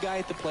 Trust the guy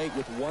at the plate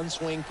with one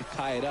swing to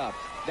tie it up.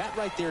 That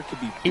right there could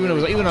be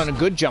even on a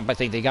good jump. I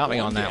think they got me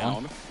on that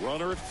one.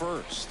 Runner at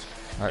first.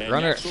 All right,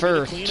 runner at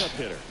first.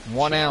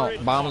 1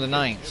 out. Bottom of the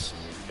 9th.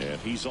 And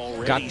he's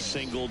already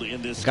singled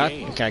in this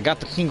game. Okay, I got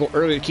the single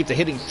early to keep the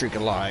hitting streak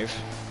alive.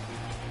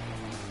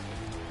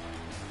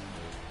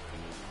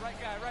 Right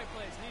guy, right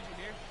place. Need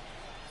you here.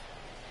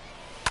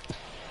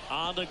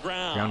 On the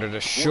ground. Grounded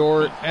to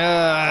short.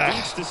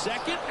 Reached the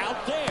second.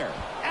 Out there.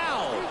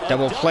 Out.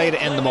 Double play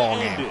to end the ball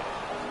game.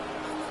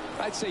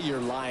 I'd say you're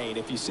lying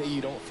if you say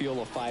you don't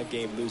feel a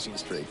 5-game losing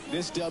streak.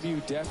 This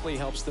W definitely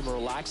helps them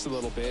relax a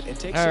little bit and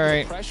takes some of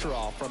the pressure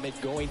off from it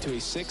going to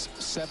a 6,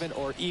 7,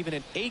 or even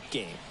an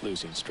 8-game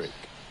losing streak.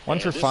 1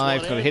 for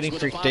 5, so the hitting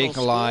streak staying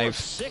alive.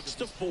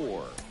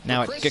 6-4.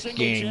 Now it's kick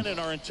game. And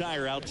our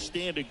entire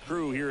outstanding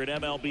crew here at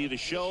MLB The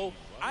Show.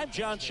 I'm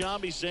John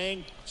Shambi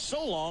saying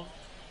so long.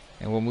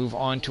 And we'll move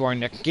on to our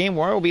next game,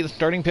 where I will be the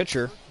starting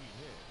pitcher.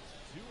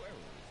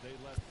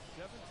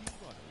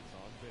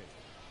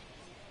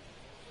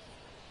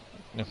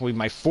 This will be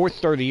my 4th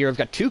start of the year. I've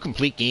got 2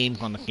 complete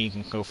games on the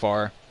season so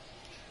far.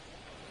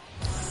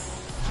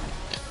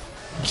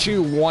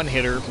 2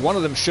 one-hitter. One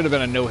of them should have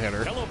been a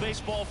no-hitter. Hello,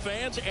 baseball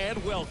fans,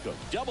 and welcome.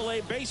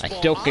 AA baseball. I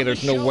still say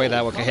there's no way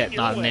that would get hit,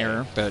 not an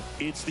error, but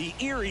it's the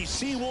Erie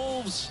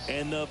Seadogs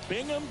and the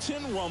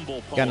Binghamton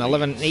Rumble Ponies. Got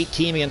an 11-8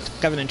 team against a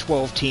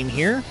 7-12 team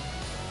here.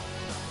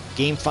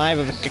 Game 5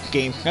 of a kick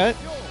game cut.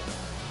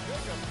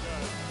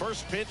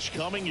 First pitch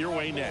coming your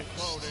way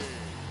next.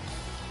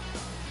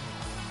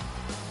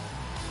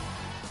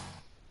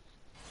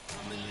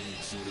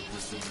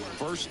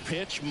 First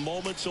pitch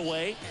moments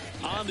away.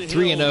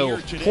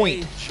 3-0,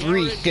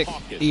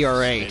 .36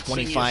 ERA,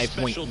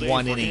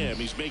 25.1 innings.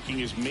 He's making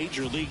his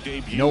major league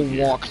debut. No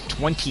walk,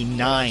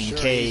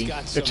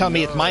 29K. They're telling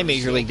me it's my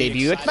major league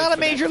debut. It's not a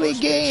major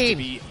league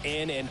game.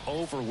 In and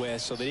over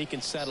with so that he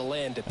can settle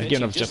in to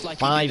pitching just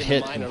 5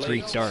 hits and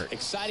 3 starts.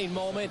 Exciting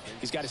moment.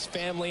 He's got his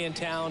family in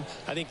town.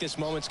 I think this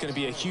moment's going to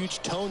be a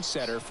huge tone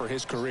setter for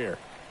his career.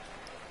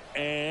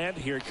 And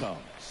here it comes.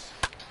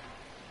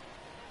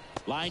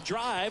 Line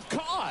drive,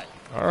 caught.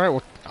 All right,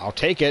 well, I'll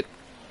take it.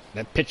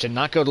 That pitch did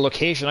not go to the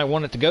location I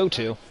want it to go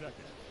to.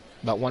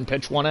 About 1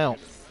 pitch, 1 out.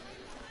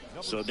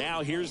 So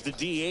now here's the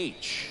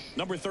DH,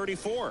 number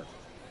 34.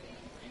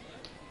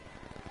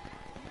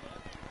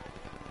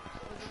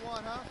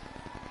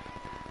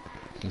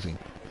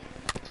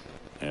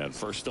 And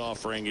first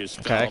offering is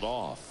fouled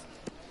off.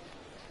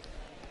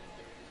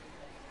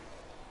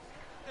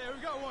 Hey,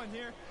 we got one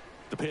here.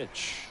 The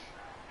pitch.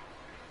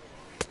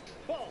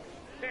 Ball.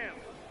 Damn.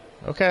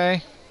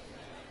 Okay.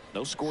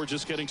 No score,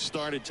 just getting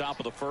started, top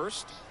of the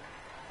first.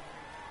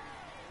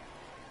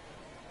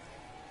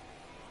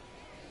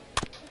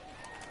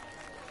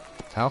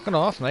 Falcon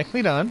off,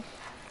 nicely done.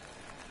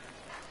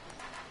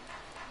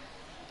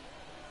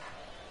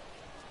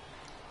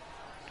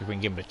 See if we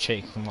can give him a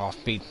chase, some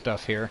offbeat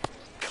stuff here.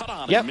 Cut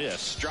on and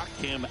miss, struck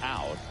him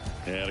out.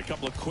 And a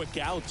couple of quick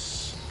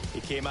outs.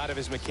 He came out of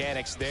his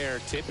mechanics there.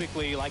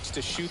 Typically he likes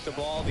to shoot the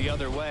ball the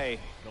other way,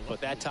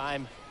 but that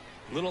time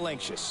a little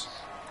anxious.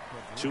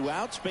 2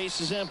 outs,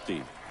 base is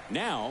empty.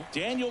 Now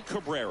Daniel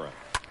Cabrera.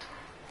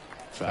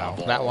 Foul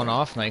that one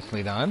off,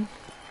 nicely done.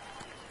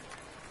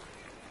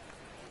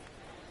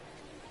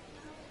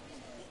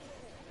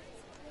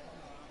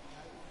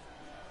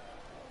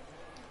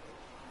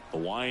 The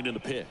wind and the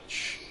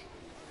pitch.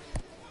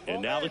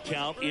 And now the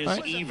count is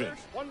even.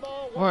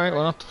 All right,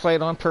 we'll have to play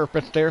it on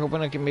purpose there.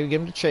 Hoping I can maybe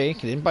give him the shake.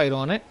 He didn't bite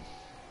on it.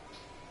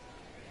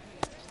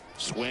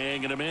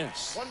 Swing and a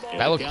miss.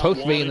 That was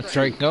supposed to be in the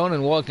strike zone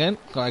and wasn't.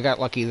 So I got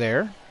lucky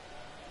there.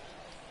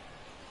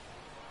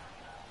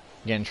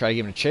 Again, try to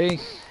give him a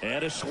chase.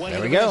 And a swing.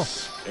 There we go.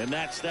 And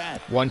that's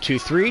that. 1, 2,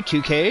 3,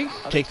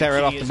 2K. Take that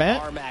right off the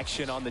bat. Arm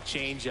action on the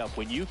changeup.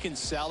 When you can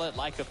sell it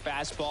like a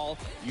fastball,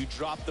 you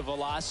drop the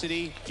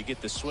velocity, you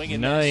get the swing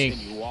and miss,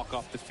 and you walk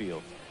off the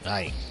field.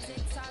 Nice.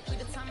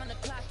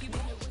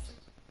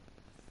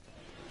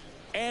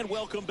 And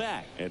welcome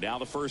back. And now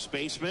the first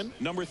baseman,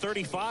 number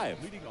 35.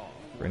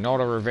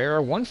 Ronaldo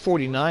Rivera,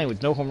 149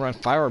 with no home run,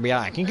 5 RBI.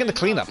 I can get a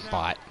cleanup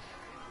spot.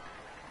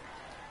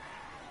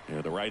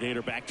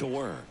 right-hander back to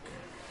work.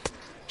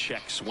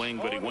 Check swing,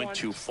 but he went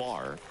too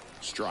far.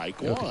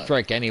 Strike one.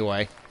 Strike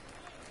anyway.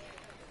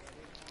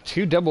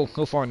 2 double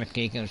so far in the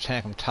game. Going to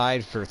attack him,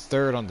 tied for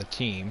 3rd on the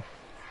team.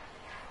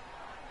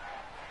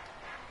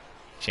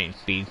 Change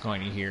speed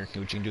on you here. See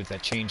what you can do with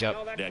that change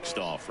up. Next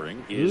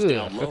offering is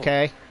down low.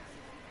 Okay.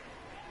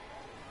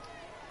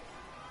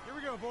 Here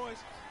we go, boys.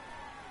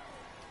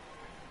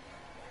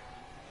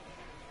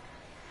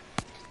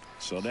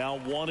 So now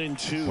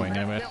 1-2. Swing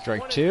him at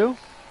strike 2.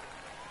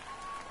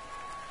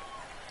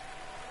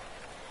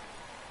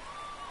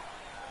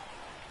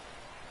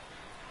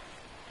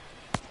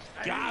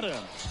 Got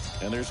him.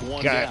 And there's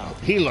one down.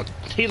 He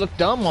looked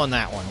dumb on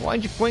that one.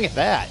 Why'd you swing at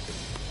that?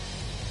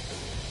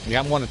 Yeah,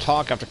 I'm going to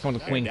talk after coming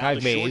to Queen High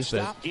Bays.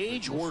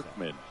 Gage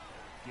Workman.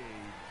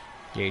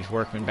 Gage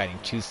Workman batting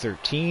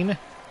 .213.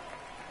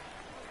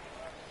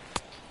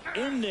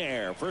 In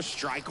there for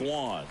strike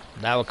one.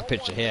 That was a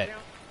pitch to hit.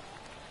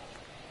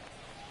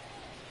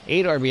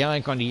 8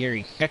 RBI on the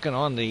Erie. Second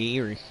on the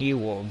Erie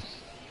Seadogs.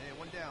 Hey,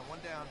 one down, one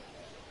down.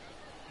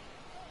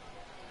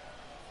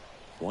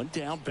 One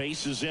down,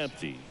 base is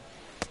empty.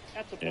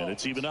 And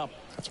it's even up.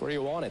 That's where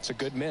you want it. It's a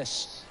good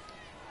miss.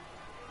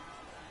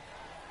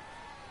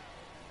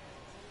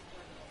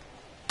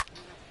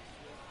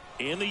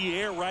 In the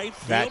air, right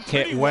field. That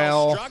hit pretty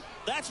well. Struck.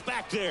 That's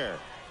back there.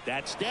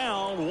 That's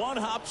down. One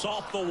hops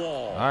off the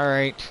wall. All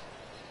right.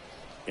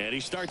 And he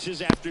starts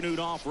his afternoon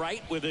off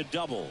right with a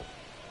double.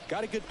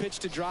 Got a good pitch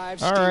to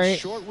drive. All Stayed right.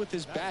 short with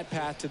his bat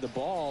path to the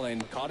ball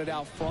and caught it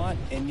out front.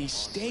 And he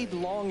stayed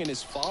long in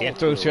his follow. Can't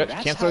throw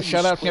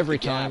shutouts every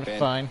time. It's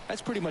fine.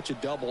 That's pretty much a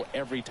double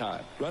every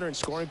time. Runner in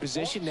scoring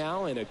position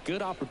now, and a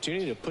good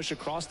opportunity to push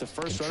across the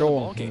first run of the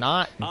ball game.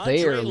 Not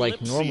there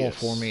like normal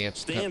for me at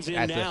stands in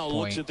this now, point.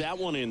 looks at that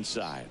one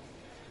inside.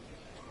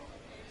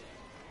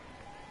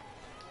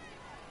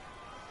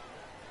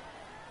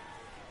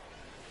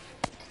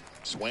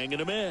 Swing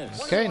and a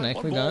miss. Okay,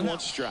 nicely done. 1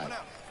 strike.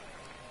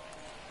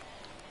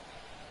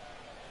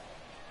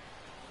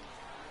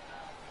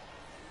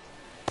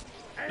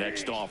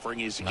 Next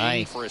offering is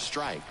in for a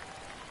strike.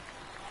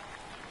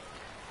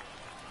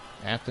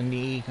 At the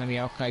knee on the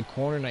outside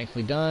corner,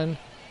 nicely done.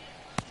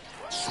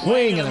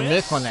 Swing and a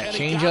miss on that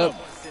changeup.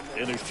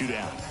 And there's 2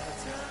 down.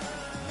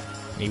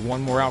 Need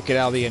one more out, get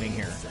out of the inning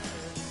here.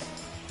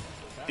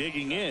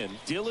 Digging in,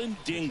 Dylan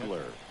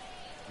Dingler.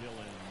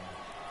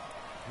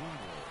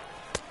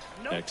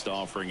 Next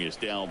offering is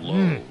down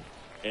low.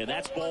 And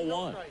that's ball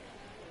 1.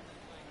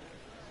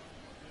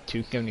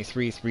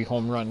 273, 3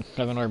 home runs,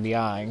 7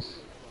 RBI.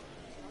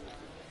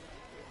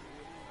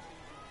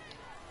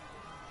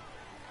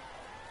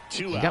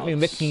 Two You outs. got me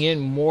mixing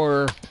in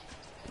more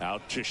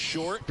Out to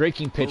short.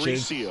 breaking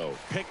pitches. Mauricio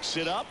picks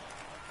it up,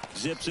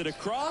 zips it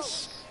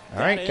across. All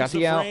right, That got ends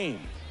the out.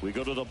 frame. We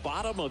go to the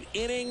bottom of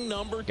inning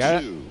number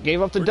 2.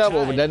 Gave up the We're double,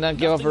 tied, but did not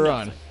give up a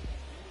run. nothing.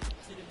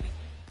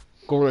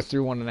 Scorer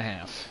through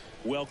 1.5.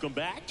 Welcome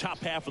back. Top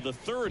half of the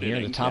third Here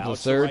in inning. the top Now of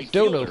it's the third, right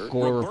Dodo fielder,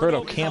 scorer,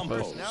 Roberto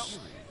Campos.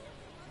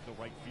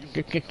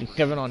 Good kick to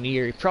Kevin on the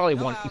year. He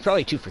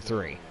probably 2 for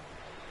 3.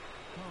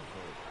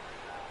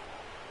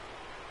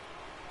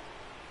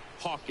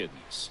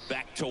 Hawkins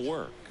back to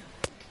work.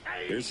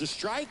 There's the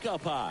strike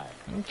up high.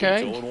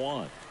 Okay.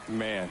 2-1.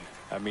 Man,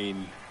 I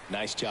mean,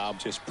 nice job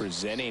just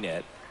presenting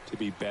it to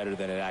be better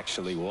than it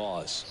actually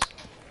was.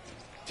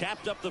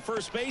 Tapped up the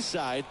first base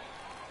side.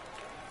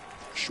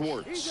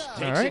 Schwartz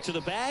takes right. it to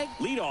the bag.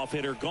 Leadoff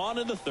hitter gone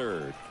in the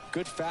third.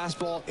 Good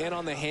fastball in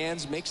on the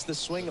hands, makes the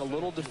swing a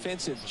little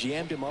defensive,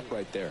 jammed him up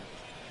right there.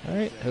 All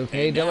right,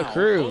 Jose And De La now,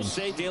 Cruz.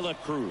 Jose De La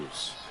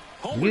Cruz.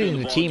 Homered Leading in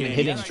the ball team in game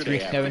hitting yesterday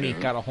 370,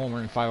 afternoon. got a homer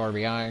and 5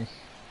 RBI.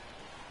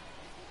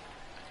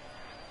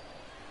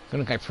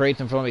 Couldn't I praise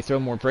him for letting me throw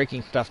more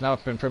breaking stuff. Now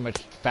it's been pretty much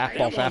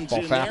fastball, That one's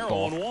fastball, in there,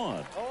 fastball.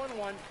 0-1.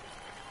 0-1.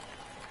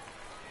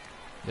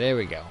 There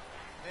we go.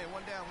 Hey,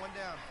 one down, one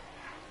down.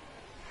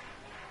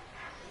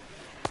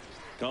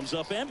 Comes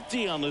up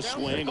empty on the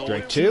swing.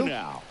 Strike 0-2 2.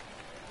 now.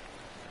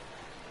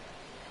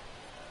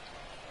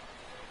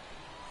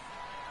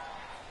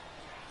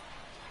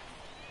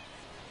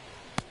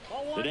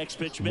 The next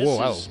pitch misses. Whoa,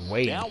 that was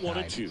way now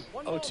inside. 1-2.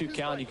 0-2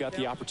 count, you got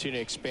the opportunity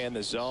to expand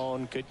the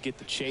zone. Could get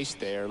the chase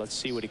there. Let's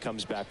see what he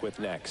comes back with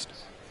next.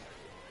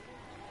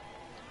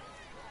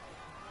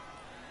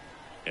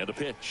 And a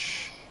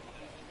pitch.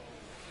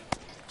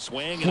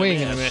 Swing Swing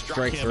and and a miss, struck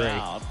strike him 3.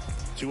 out.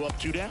 2 up,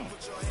 2 down.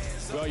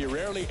 Well, you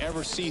rarely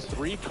ever see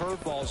 3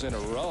 curveballs in a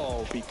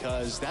row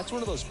because that's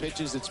one of those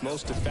pitches that's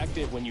most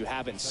effective when you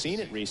haven't seen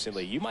it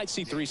recently. You might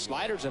see 3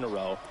 sliders in a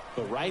row,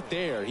 but right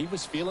there, he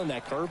was feeling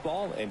that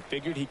curveball and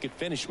figured he could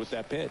finish with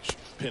that pitch.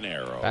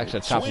 Pinero. Back to the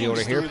top of the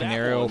order here. Swings through that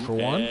Pinero for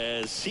 1.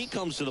 As he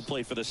comes to the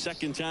plate for the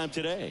second time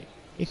today.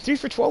 He's 3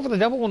 for 12 with a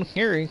double on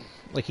Erie.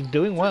 Like, he's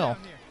doing well.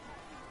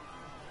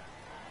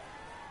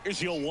 Here's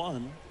the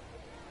 0-1.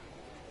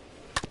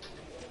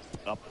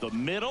 Up the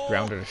middle.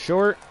 Grounded to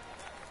short.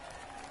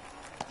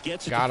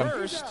 Gets it Got to him.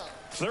 first.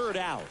 Third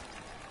out.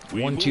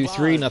 We 1, move 2,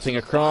 3, on nothing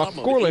to the across. bottom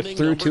of Scoreless inning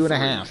through number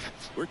 2.5. 3.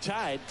 We're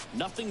tied.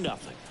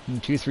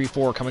 0-0. 2, 3,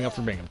 4 coming up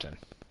for Binghamton.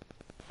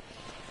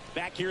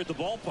 Back here at the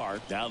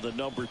ballpark, now the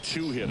number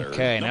 2 hitter.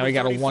 Okay, now we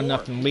got a 34.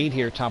 1-0 lead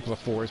here, top of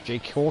the 4th.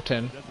 Jake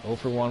Colton, 0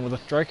 for 1 with a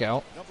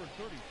strikeout.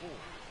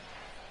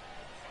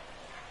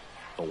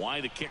 The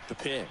wide to kick the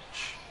pitch.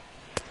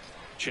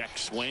 Check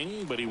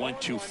swing, but he went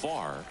too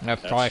far.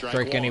 That's probably a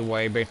strike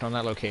anyway, based on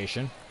that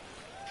location.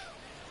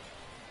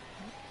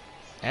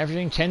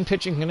 Averaging 10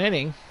 pitching an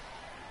inning.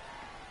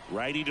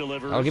 Righty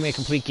delivers. That'll give me a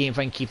complete game if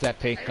I can keep that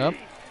pick up.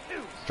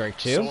 Strike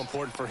 2. So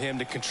important for him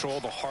to control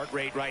the heart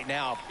rate right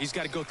now. He's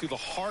got to go through the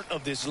heart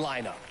of this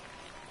lineup.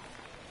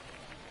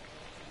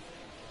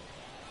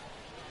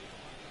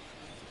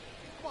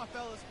 Come on,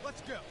 fellas,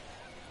 let's go.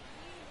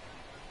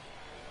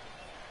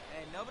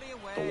 Hey, nobody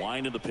away. The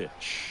line of the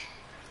pitch.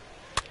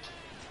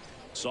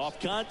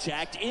 Soft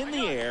contact in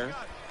the air.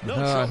 No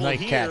trouble nice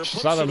here. catch.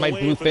 Thought it might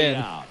bloop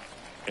in.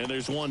 And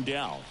there's one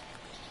down.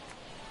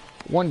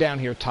 One down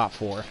here, top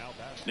 4.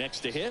 Next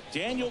to hit,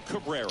 Daniel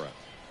Cabrera.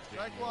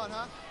 Strike 1,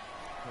 huh?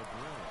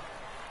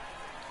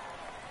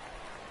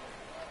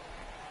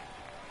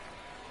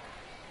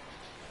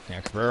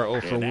 Yeah,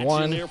 Cabrera 0 for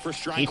 1.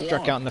 He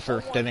struck out in the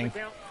 1st inning.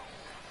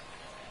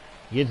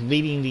 He is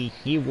leading the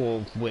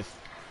Eagles with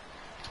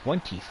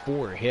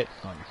 24 hits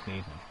on the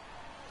season.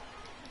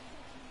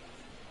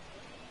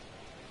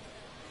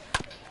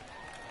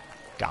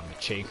 Got me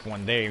chase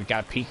one there. You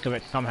got a peek of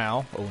it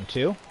somehow.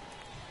 0-2.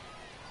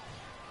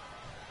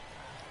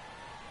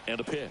 And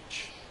a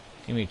pitch.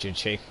 Give me a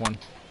chase one.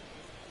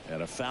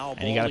 And a foul ball.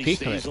 And he got a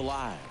peek of it.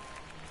 Alive.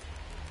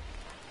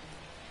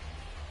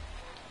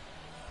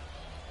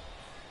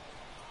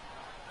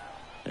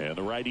 And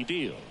the righty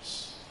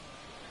deals.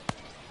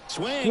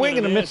 Swing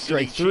and a miss.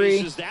 Strike 3.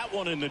 Chases that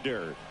one in the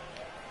dirt.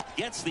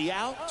 Gets the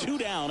out. 2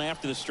 down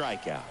after the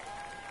strikeout.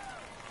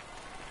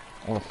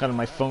 All of a sudden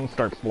my phone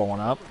starts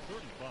blowing up.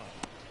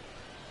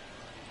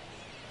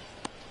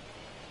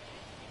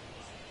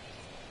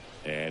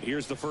 And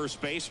here's the first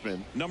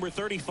baseman, number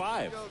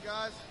 35. Go,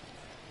 guys.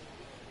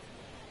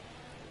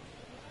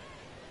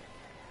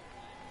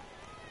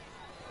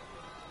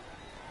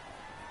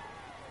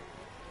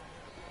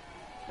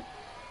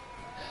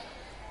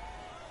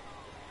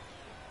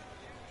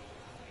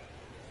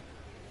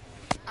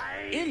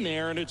 In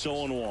there, and it's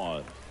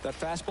 0-1. That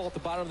fastball at the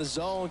bottom of the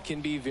zone can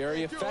be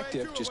very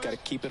effective. Just got to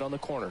keep it on the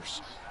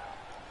corners.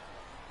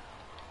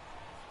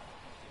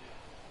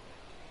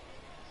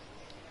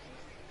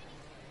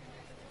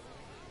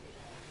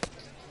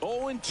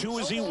 And 2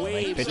 as he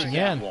waves pitch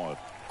again.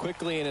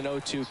 Quickly in an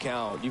 0-2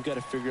 count, you've got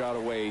to figure out a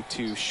way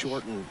to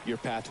shorten your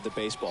path to the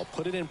baseball.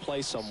 Put it in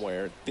play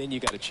somewhere, then you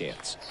got a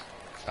chance.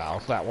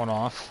 Foul that one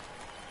off.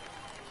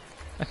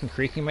 I'm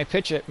increasing my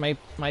pitch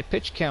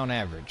count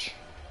average.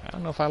 I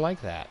don't know if I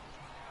like that.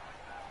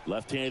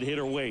 Left-hand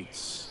hitter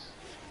waits.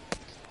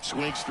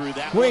 Swings through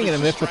that. Swing and a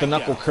miss with a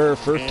knuckle curve.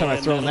 First time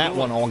I've thrown that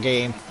one all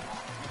game.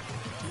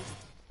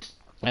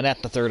 And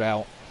that's the 3rd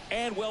out.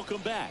 And welcome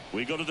back.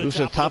 We go to the Who's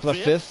the top of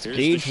the 5th?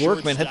 Gage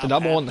Workman hit the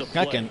double in the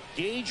 2nd.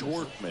 Gage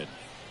Workman.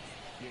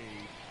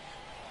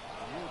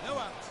 No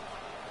outs.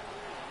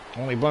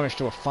 Only blemish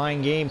to a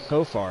fine game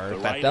so far.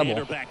 That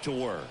double. Back to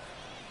work.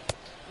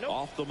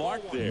 Off the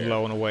mark there.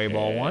 Low and away,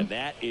 ball 1.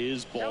 That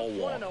is ball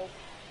 1.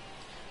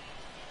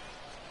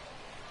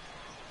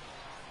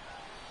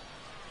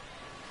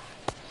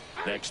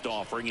 Next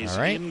offering is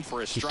in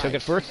for a strike. He took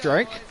it for a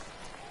strike.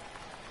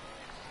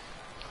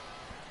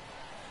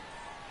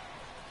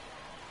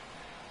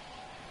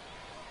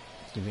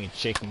 Give me a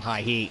shake from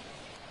high heat.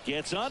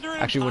 Gets under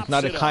it. Actually, was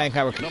not as high as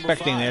I was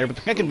expecting there, but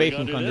the second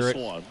baseman's under it.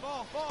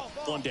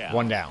 One down.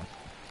 One down.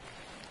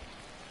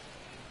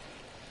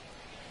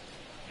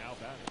 Now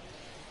batting,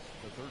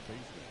 the 3rd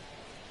baseman.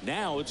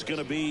 Now it's going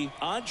to be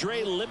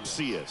Andre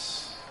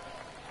Lipsius.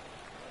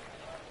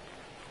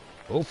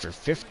 0 for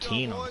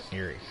 15 on the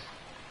series.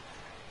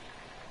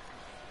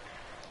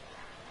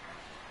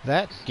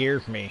 That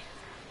scares me,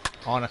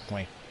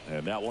 honestly.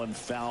 And that one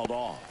fouled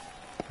off.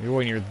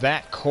 When you're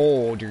that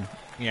cold,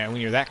 when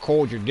you're that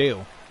cold, you're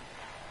due.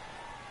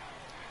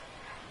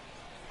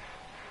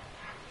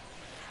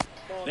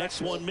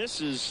 Next one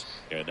misses,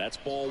 and that's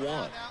ball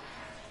 1.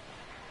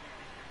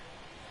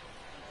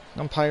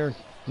 Umpire,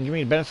 give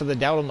me the benefit of the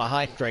doubt on the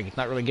high strike. It's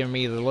not really giving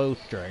me the low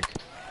strike.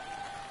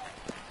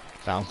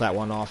 Fouled that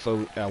one off.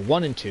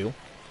 1-2.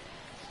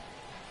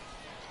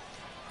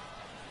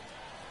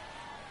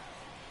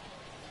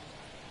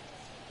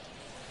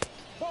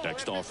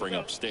 Next offering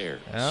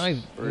upstairs.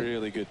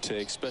 Really good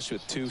take, especially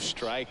with 2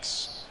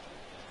 strikes.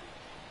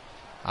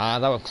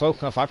 That was close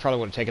enough. I probably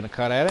would have taken a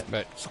cut at it,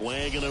 but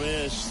Swing and a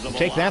miss.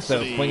 Take that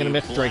though. Swing and a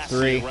miss. Strike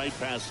 3. Right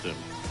past him.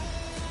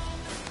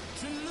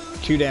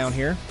 2 down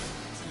here.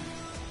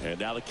 And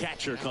now the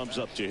catcher comes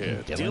up to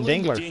hit. Dylan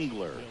Dingler.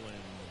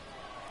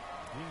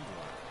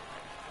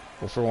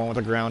 0 for 1 with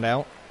a ground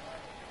out.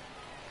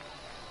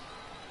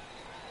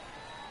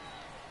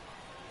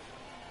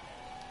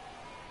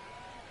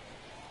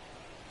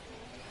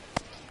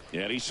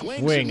 Yeah, he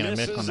swings Swing and and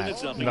a misses, miss on and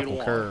it's that nothing knuckle at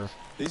 1. curve.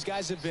 These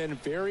guys have been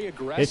very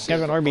aggressive. It's got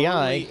an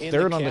RBI,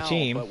 third on the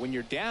team. But when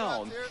you're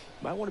down, you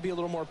might want to be a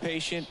little more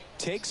patient.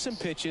 Take some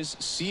pitches,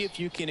 see if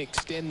you can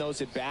extend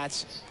those at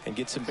bats and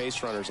get some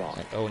base runners on.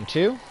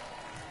 0-2. Hey,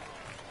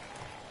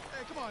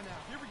 come on now.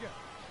 Here we go.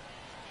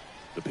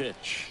 The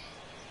pitch.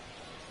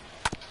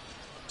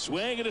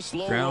 Swing and a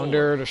slow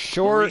Grounder to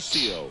short.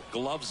 Mauricio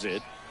gloves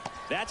it.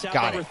 That's out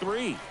Got number it.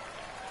 3.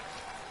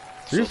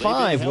 Through So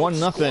 5,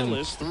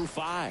 1-0. through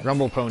 5.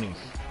 Rumble Pony.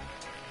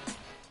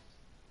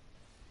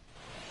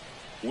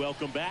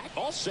 Welcome back.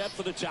 All set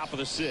for the top of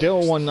the 6th.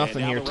 Still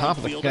 1-0 here, top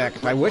of the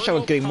deck. I wish I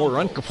was getting more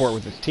run support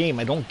with the team.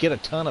 I don't get a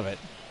ton of it.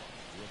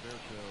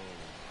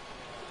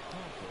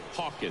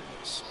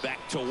 Hawkins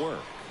back to work.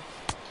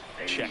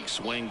 Check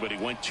swing, but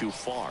he went too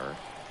far.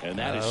 And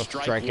that is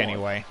strike one.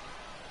 Anyway.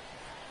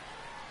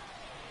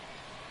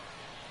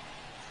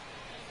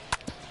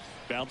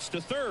 Bounce to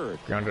third.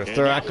 Grounder to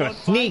third. I'm going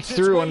to sneak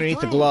through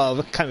underneath the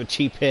glove. Kind of a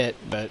cheap hit,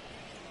 but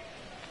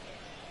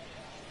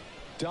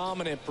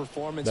Dominant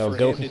performance they'll for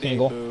go him today,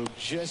 single. Boog.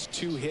 Just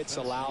 2 hits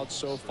allowed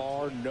so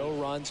far. No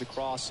runs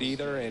across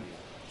either. And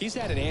he's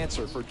had an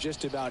answer for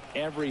just about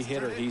every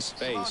hitter he's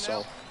faced.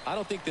 So I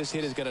don't think this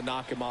hit is going to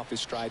knock him off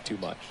his stride too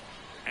much.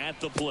 At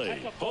the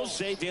plate,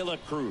 Jose De La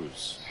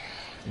Cruz.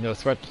 No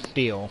threat to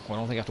steal. I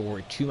don't think I have to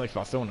worry too much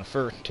about throwing the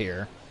first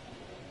here.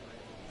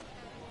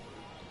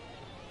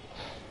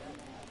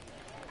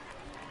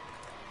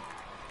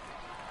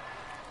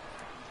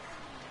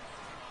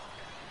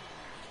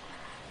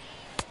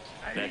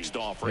 Next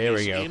offer There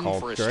is we go, in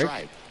called for a strike.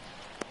 strike.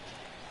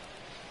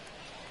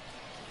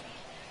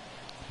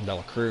 De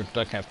La Cruz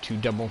does have 2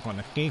 doubles on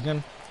the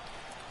season.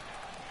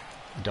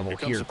 Double Here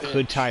comes here the pitch.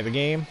 could tie the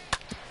game.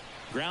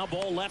 Ground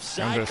ball left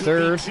Down side. to the could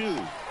third. be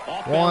 2.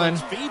 Off 1. balance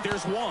speed,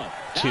 there's 1.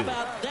 2. How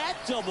about that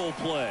double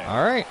play?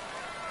 All right.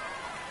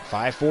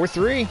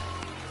 5-4-3.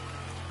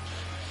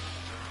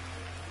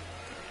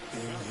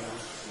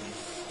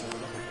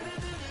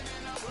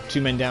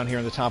 Two men down here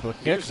on the top of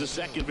the Here's kick. the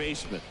second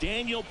baseman,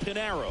 Daniel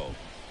Pinero.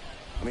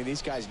 I mean,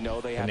 these guys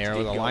know they have to Pinero get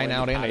with a going line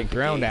out and out a of the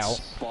ground gates,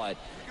 out. But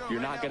you're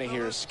not going to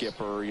hear a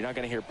skipper. You're not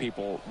going to hear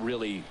people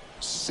really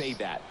say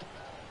that.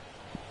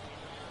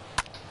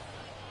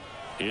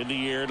 In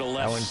the air to That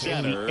left one's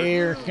in center. the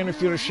air. Center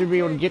fielder should be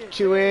able to get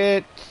to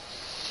it.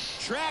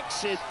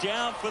 Tracks it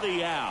down for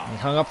the out. He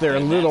hung up there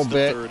And a little that's the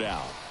bit. third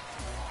out.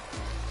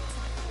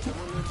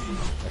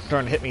 It's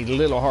starting to hit me a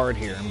little hard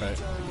here,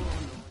 but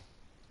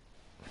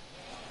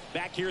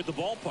Back here at the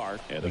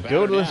ballpark. And we the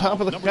go to the batter top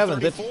of the now, number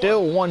 7th. It's 34.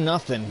 still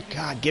 1-0.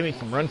 God, give me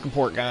some run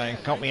support, guy.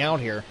 Help me out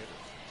here.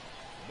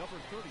 Number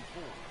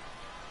 34.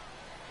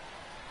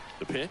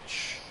 The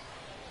pitch.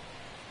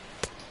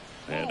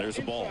 And there's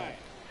a ball. Hey,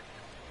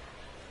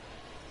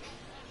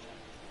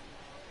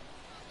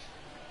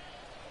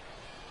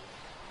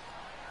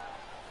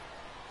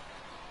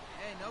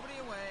 nobody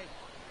away.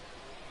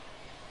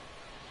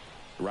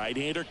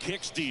 Right-hander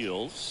kick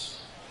steals.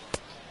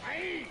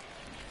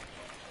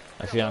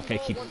 I feel like they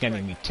keep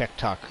sending me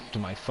TikTok to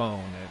my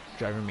phone. It's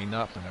driving me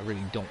nuts, and I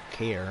really don't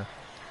care.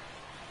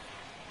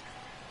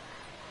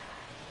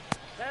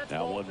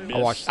 That one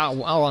missed.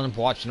 I'll end up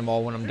watching them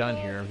all when I'm done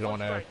here. I don't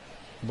want to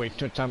waste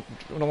time.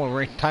 I don't want to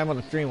waste time on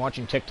the stream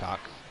watching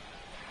TikTok.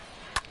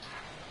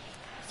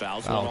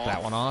 Fouls Foul one that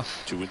off. one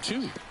off.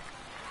 2-2.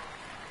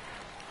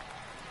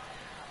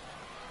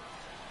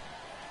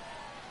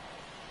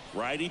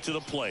 Righty to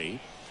the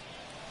plate.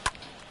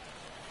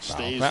 Foul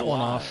Stays that one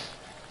alive. off.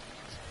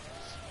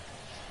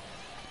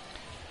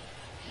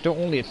 Still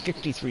only at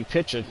 63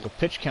 pitches, so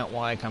pitch count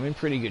wise, I'm in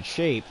pretty good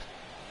shape.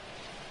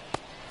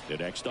 The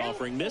next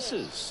offering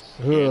misses.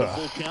 Ugh. And a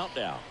full count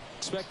now.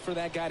 Expect for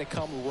that guy to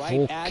come right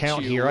Full at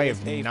count you here. I with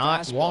have a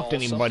not fastball, walked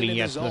anybody something in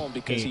yet the zone this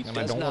because he game, and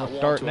I does don't not want to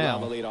start to allow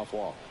now. the leadoff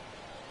walk.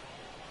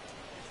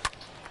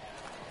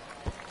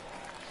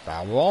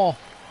 Foul ball.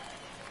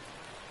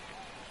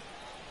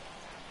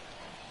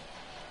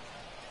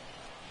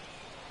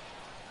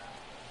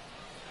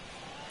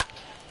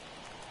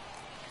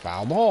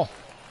 Foul ball.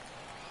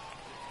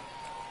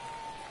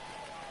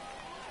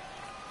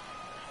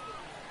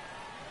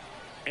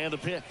 And a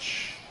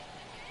pitch.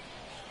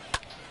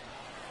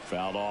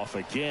 Fouled off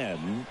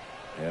again.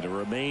 And it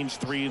remains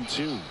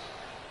 3-2.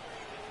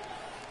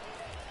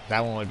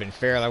 That one would have been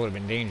fair. That would have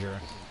been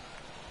dangerous.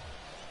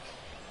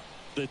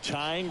 The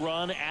tying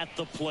run at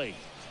the plate.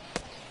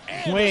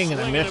 Swing and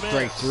a miss,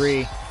 strike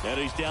 3. And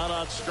he's down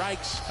on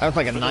strikes. That was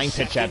like a for the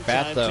 9-pitch second at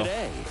bat, time though.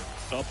 Today.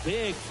 A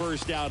big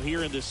first out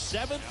here in the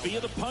 7th via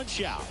the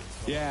punch out.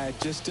 Yeah, it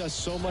just does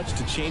so much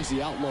to change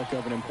the outlook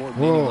of an important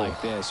Whoa. inning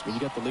like this. When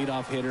you got the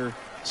leadoff hitter,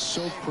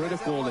 so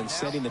critical in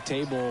setting the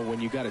table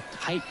when you got a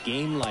tight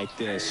game like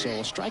this. So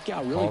a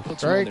strikeout really Call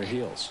puts them on strike. their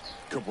heels.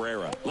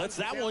 Cabrera lets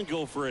that one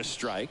go for a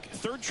strike.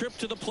 Third trip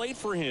to the plate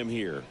for him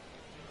here.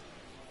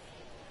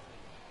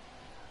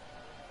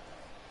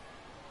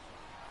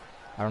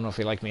 I don't know if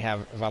you like me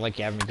if I like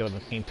you having me go to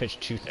the same pitch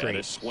 2 And straight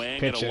a swing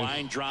pitches. and a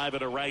line drive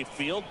at a right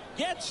field.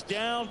 Gets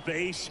down,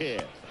 base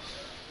hit.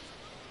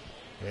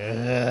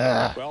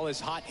 Well, his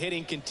hot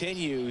hitting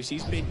continues.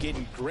 He's been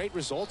getting great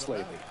results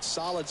lately.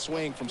 Solid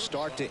swing from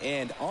start to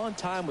end. On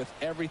time with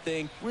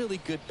everything. Really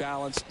good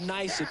balance.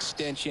 Nice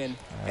extension.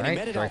 And he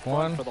met it out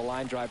front for the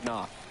line drive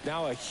knock.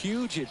 Now a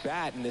huge at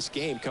bat in this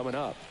game coming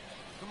up.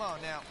 Come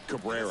on now.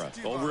 Cabrera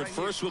over at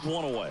first with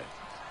one away.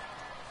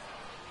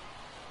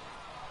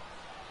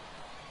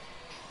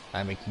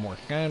 That makes more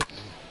sense.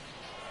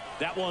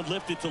 That one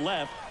lifted to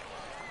left.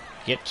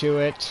 Get to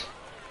it.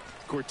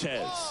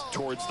 Cortez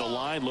towards the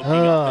line.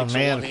 Oh,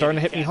 man, it's starting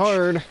to hit me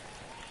hard.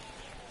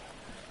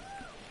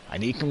 I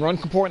need some run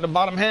support in the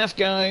bottom half,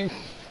 guys.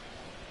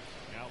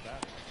 Now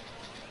back,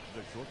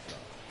 the shortstop,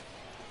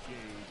 Gage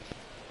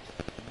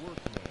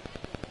Workman.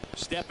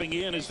 Stepping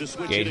in is the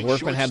switch. Gage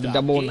Workman had the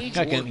double in the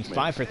second. He's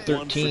 5 for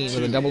 13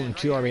 with a double and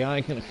 2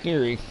 RBI. Kind of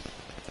scary.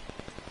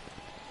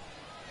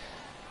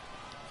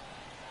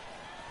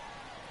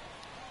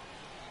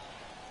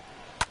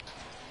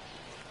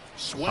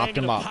 Popped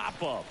him up.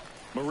 Pop up.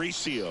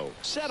 Mauricio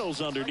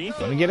settles underneath.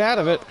 Gonna get out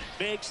of it.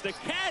 Makes the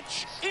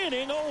catch.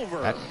 Inning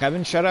over. That's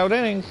Kevin shutout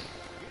inning.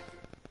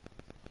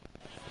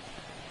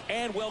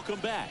 And welcome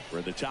back. We're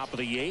at the top of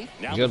the 8th.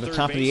 Now Go to the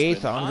top of the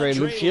 8th. Andre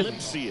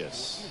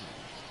Lipsius.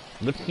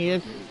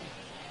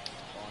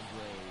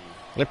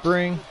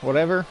 Lippering,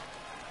 whatever.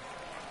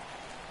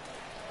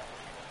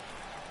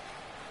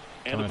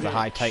 And a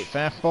high, tight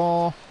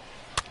fastball.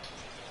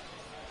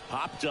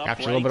 Popped up Got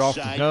you a little bit off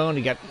the zone.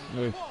 He got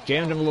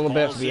jammed him a little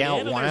bit for the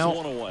out. One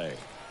out.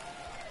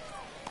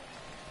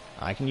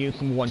 I can use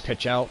some one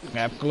pitch out.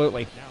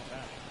 Absolutely.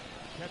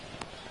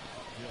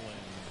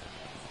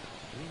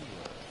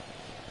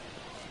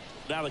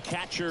 Now the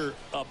catcher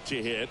up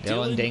to hit.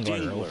 Dylan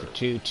Dingler 0 for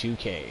 2,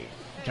 2K.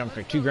 Jump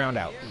for 2 ground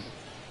out.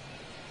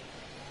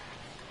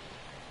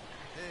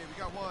 Hey, we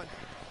got one.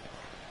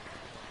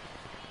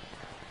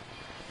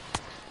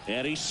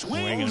 And he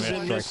swings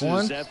and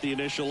misses at the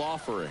initial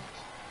offering.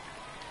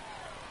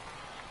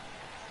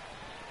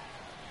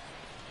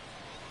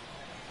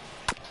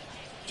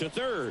 To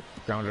third.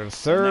 Grounder to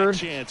third.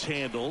 Chance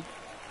handled.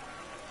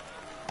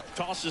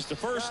 Tosses to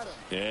first.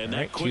 And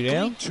that quickly 2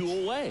 down. 2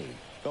 away.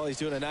 Well, he's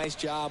doing a nice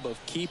job of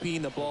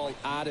keeping the ball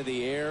out of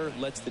the air.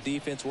 Lets the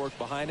defense work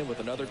behind him with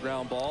another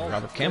ground ball.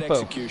 Robert Good Campo.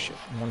 execution.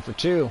 1 for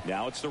 2.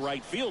 Now it's the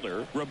right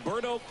fielder,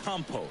 Roberto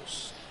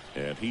Campos.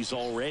 And he's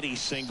already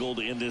singled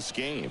in this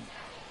game.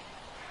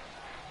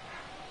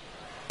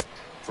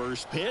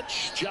 First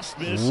pitch just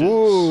misses.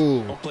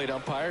 Ooh. Home plate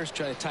umpires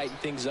trying to tighten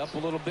things up a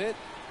little bit.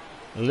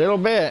 A little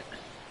bit.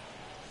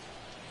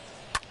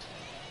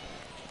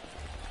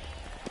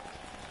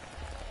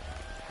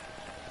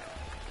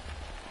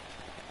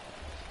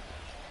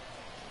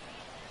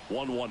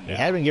 One He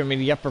had been giving me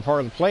the upper part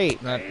of the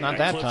plate, not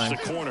that time.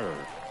 The corner.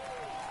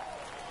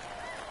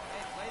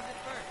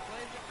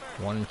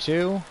 1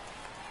 2.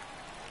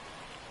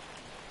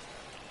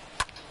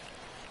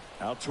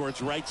 Out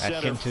towards right Back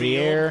center into field. the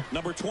air.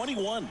 Number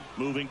 21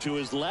 moving to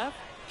his left.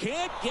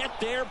 Can't get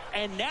there,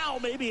 and now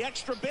maybe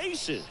extra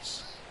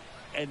bases.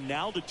 And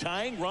now the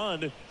tying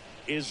run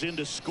is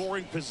into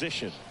scoring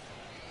position.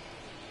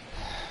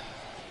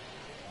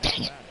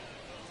 Dang it.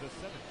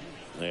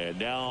 And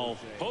now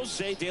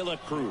Jose De La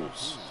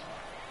Cruz.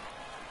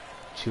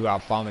 2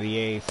 out, bottom of the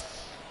 8th.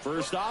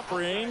 First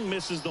offering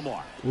misses the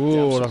mark.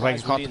 Ooh, looks like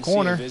he caught the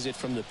corner. Visit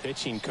from the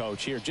pitching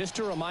coach here, just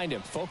to remind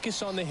him,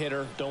 focus on the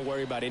hitter. Don't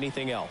worry about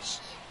anything else.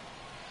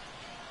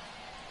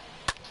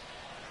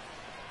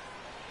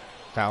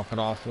 Foul cut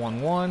off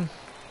 1-1.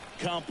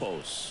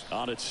 Campos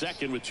on at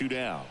second with 2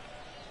 down.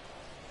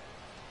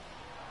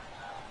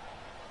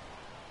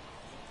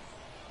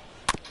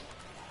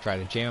 Try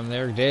to jam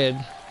there, did.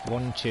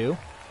 1 2. Hey,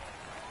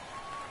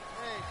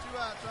 2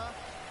 outs, huh?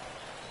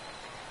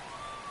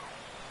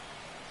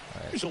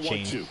 Here's a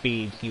Change 1-2.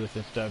 speed. See what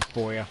this does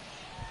for you.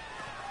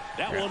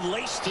 That one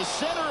laced to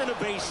center and a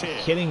base hit.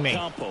 Kidding me.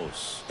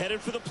 Campos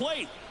headed for the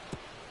plate.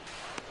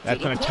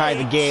 That's going to tie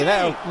the game.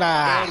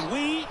 And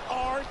we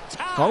are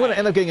tied. So I'm going to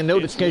end up getting a no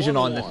decision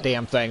on this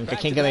damn thing. I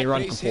can't get any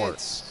run support.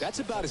 That's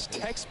about as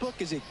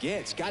textbook as it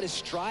gets. Got his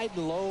stride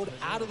and load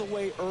out of the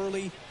way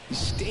early. He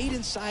stayed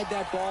inside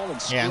that ball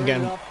and I'm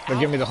getting. They're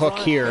giving me the hook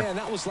here. Man,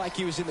 that was like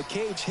he was in the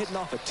cage hitting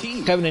off a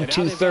tee. 7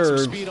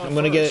 2/3. I'm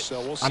going to get.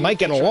 I might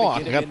get a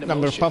walk. I'm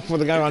going to puff for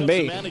the guy on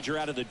base. Manager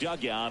out of the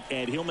dugout,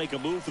 and he'll make a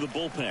move for the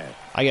bullpen.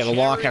 I get a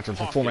walk after a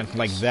performance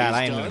like that.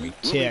 I am going to be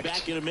We'll be ticked.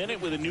 back in a minute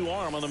with a new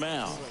arm on the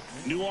mound.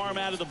 New arm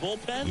out of the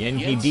bullpen.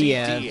 Yennsy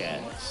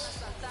Diaz.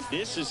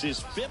 This is his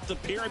 5th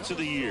appearance of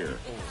the year.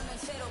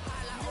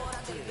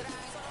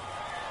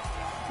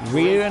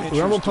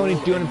 Rumble Ponies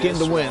doing it getting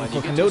the win.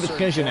 So no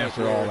decision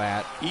after all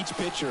that. Each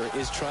pitcher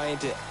is trying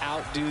to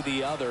outdo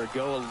the other.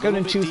 Go a little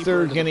 7 bit deeper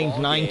 2/3 into the innings,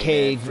 ball 9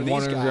 game. Ks, For 1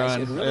 these earned guys,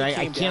 run. it really I came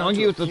can't down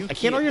argue to a with the. I few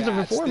can't argue with the key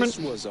at-bats. performance.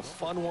 This was a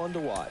fun one to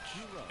watch.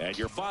 And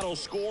your final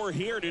score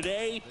here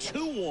today,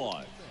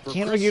 2-1.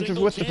 Can't argue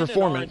with the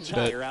performance,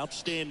 but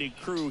outstanding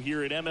crew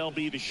here at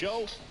MLB The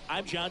Show.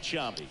 I'm John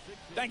Shambi.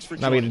 Thanks for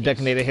now we joining have a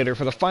designated hitter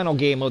for the final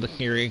game of the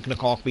series. Going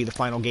to be the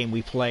final game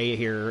we play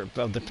here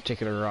of the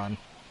particular run.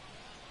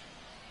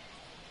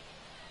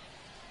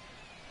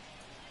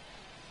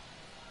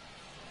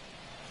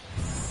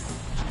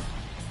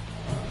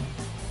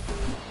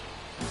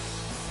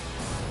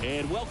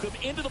 And welcome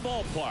into the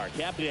ballpark.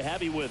 Happy to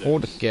have you with us.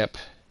 Hold the skip.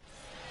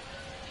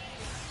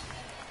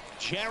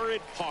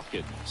 Jared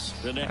Hawkins,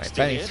 the next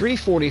batting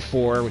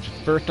 344, which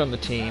is first on the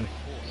team.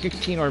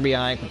 16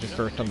 RBI, which is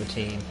first on the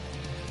team.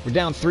 We're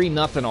down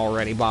 3-0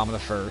 already, bottom of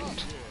the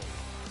first.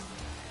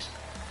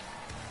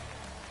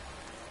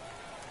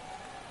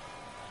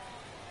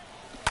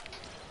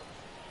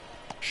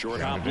 Short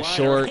hop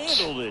liner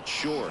handled it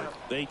short.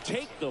 They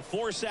take the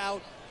force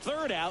out,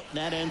 third out, and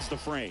that ends the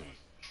frame.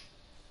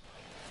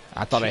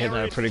 I thought I hit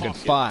that a pretty good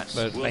spot,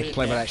 but nice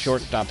play by that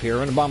shortstop here.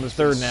 We're in the bottom of the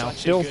third now.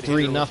 Still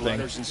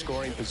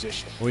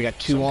 3-0. We got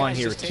 2 on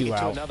here with 2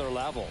 out. Another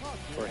level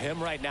for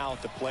him right now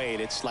at the plate.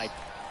 It's like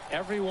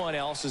everyone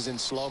else is in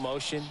slow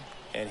motion,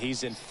 and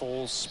he's in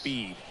full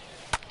speed.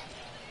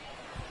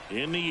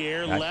 In the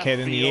air, that left kid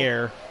in the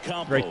air.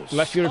 Right,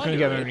 left fielder couldn't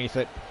get underneath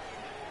it.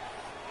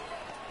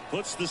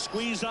 Puts the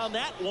squeeze on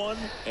that one,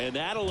 and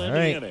that'll end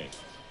the inning.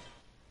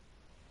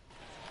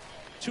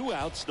 2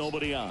 outs,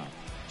 nobody on.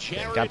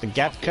 Got the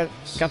gap cut.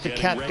 Got the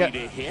gap cut.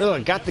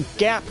 Got the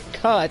gap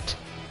cut.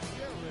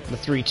 The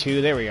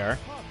 3-2. There we are.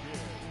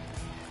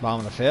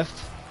 Bottom of the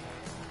 5th.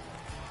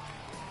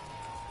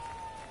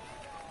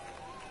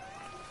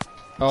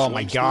 Oh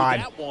my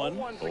God!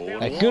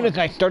 As soon as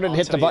I started to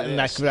hit the button,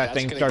 that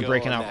thing started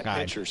breaking out.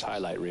 Pitcher's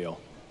highlight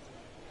reel.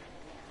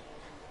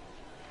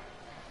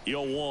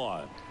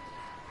 0-1.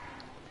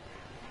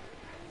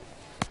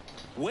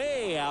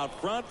 Way out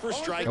front for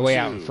strike 2. Way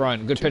out in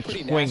front. Good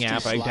pitch swing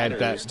app. I had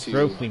that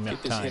broke me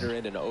that time. Hitter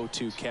in an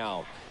 0-2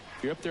 count.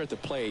 If you're up there at the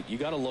plate, you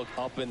got to look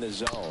up in the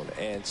zone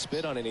and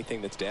spit on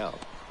anything that's down.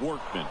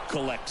 Workman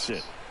collects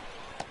it.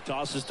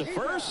 Tosses to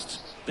first.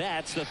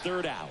 That's the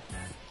 3rd out.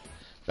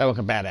 That was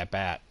a bad at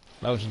bat.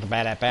 That was just a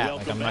bad at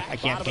bat. Like I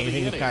can't get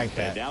anything to kite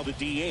that. Now the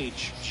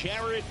DH,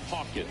 Jared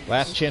Hawkins.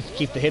 Last chance to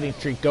keep the hitting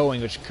streak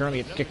going, which currently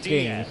it's kicked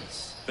in.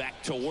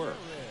 Back to work.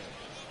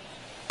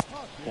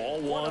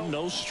 Ball 1,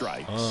 no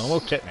strikes.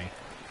 Almost hit me.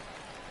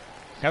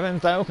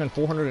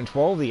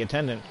 7,412 the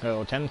attendance.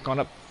 So attendance gone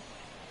up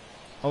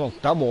almost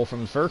double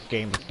from the first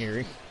game this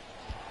series.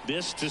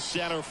 This to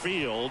center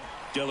field.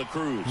 De La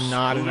Cruz.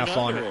 Not enough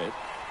on it.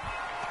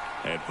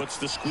 And puts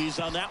the squeeze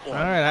on that one.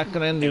 All right, that's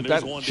gonna end.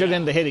 That should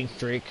end the hitting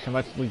streak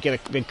unless we get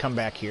a big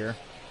comeback here.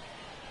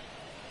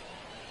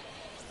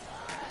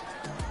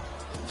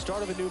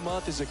 Start of a new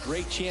month is a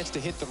great chance to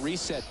hit the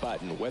reset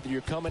button, whether you're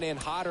coming in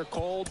hot or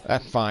cold.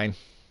 That's fine.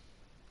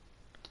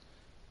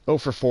 0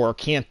 for 4.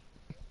 Can't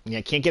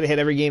get a hit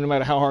every game no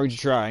matter how hard you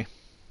try.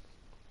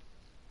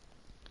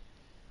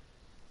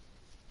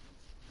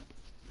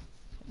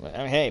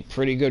 Hey,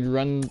 pretty good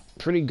run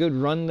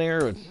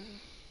there.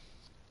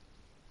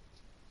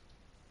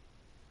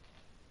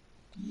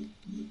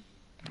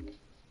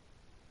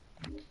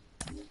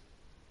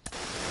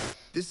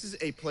 This is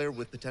a player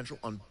with potential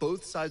on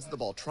both sides of the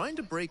ball, trying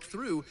to break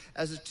through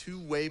as a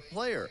two-way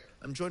player.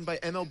 I'm joined by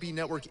MLB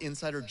Network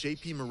insider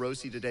JP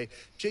Morosi today.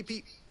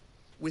 JP,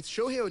 with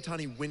Shohei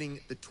Ohtani winning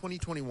the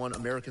 2021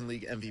 American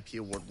League MVP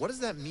award, what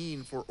does that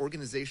mean for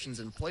organizations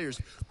and players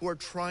who are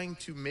trying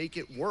to make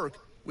it work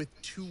with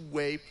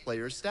two-way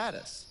player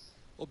status?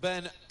 Well,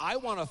 Ben, I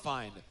want to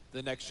find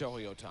the next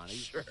Shohei Ohtani.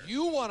 Sure.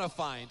 You want to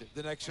find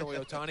the next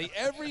Shohei Ohtani.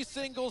 Every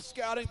single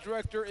scouting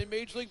director in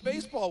Major League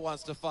Baseball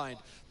wants to find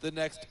the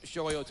next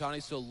Shohei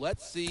Ohtani. So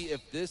let's see if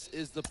this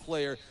is the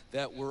player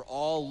that we're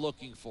all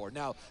looking for.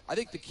 Now, I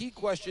think the key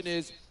question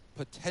is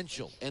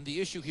potential. And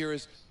the issue here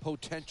is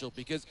potential,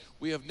 because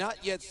we have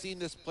not yet seen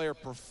this player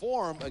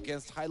perform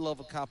against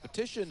high-level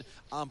competition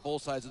on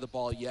both sides of the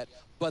ball yet,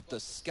 but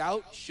the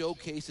scout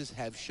showcases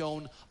have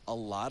shown a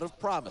lot of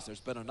promise. There's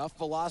been enough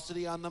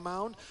velocity on the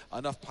mound,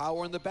 enough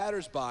power in the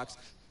batter's box,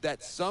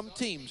 that some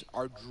teams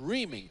are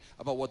dreaming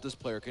about what this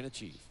player can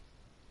achieve.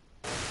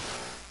 All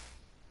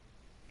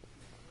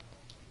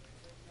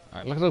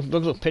right, look at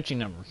those pitching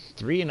numbers.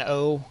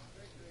 3-0.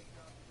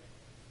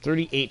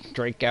 38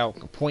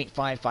 strikeout, a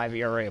 .55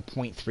 ERA, a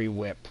 .3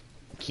 whip.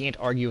 Can't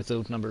argue with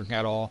those numbers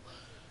at all.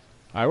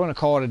 I want to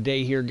call it a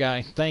day here,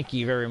 guys. Thank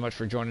you very much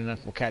for joining us.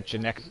 We'll catch you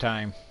next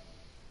time.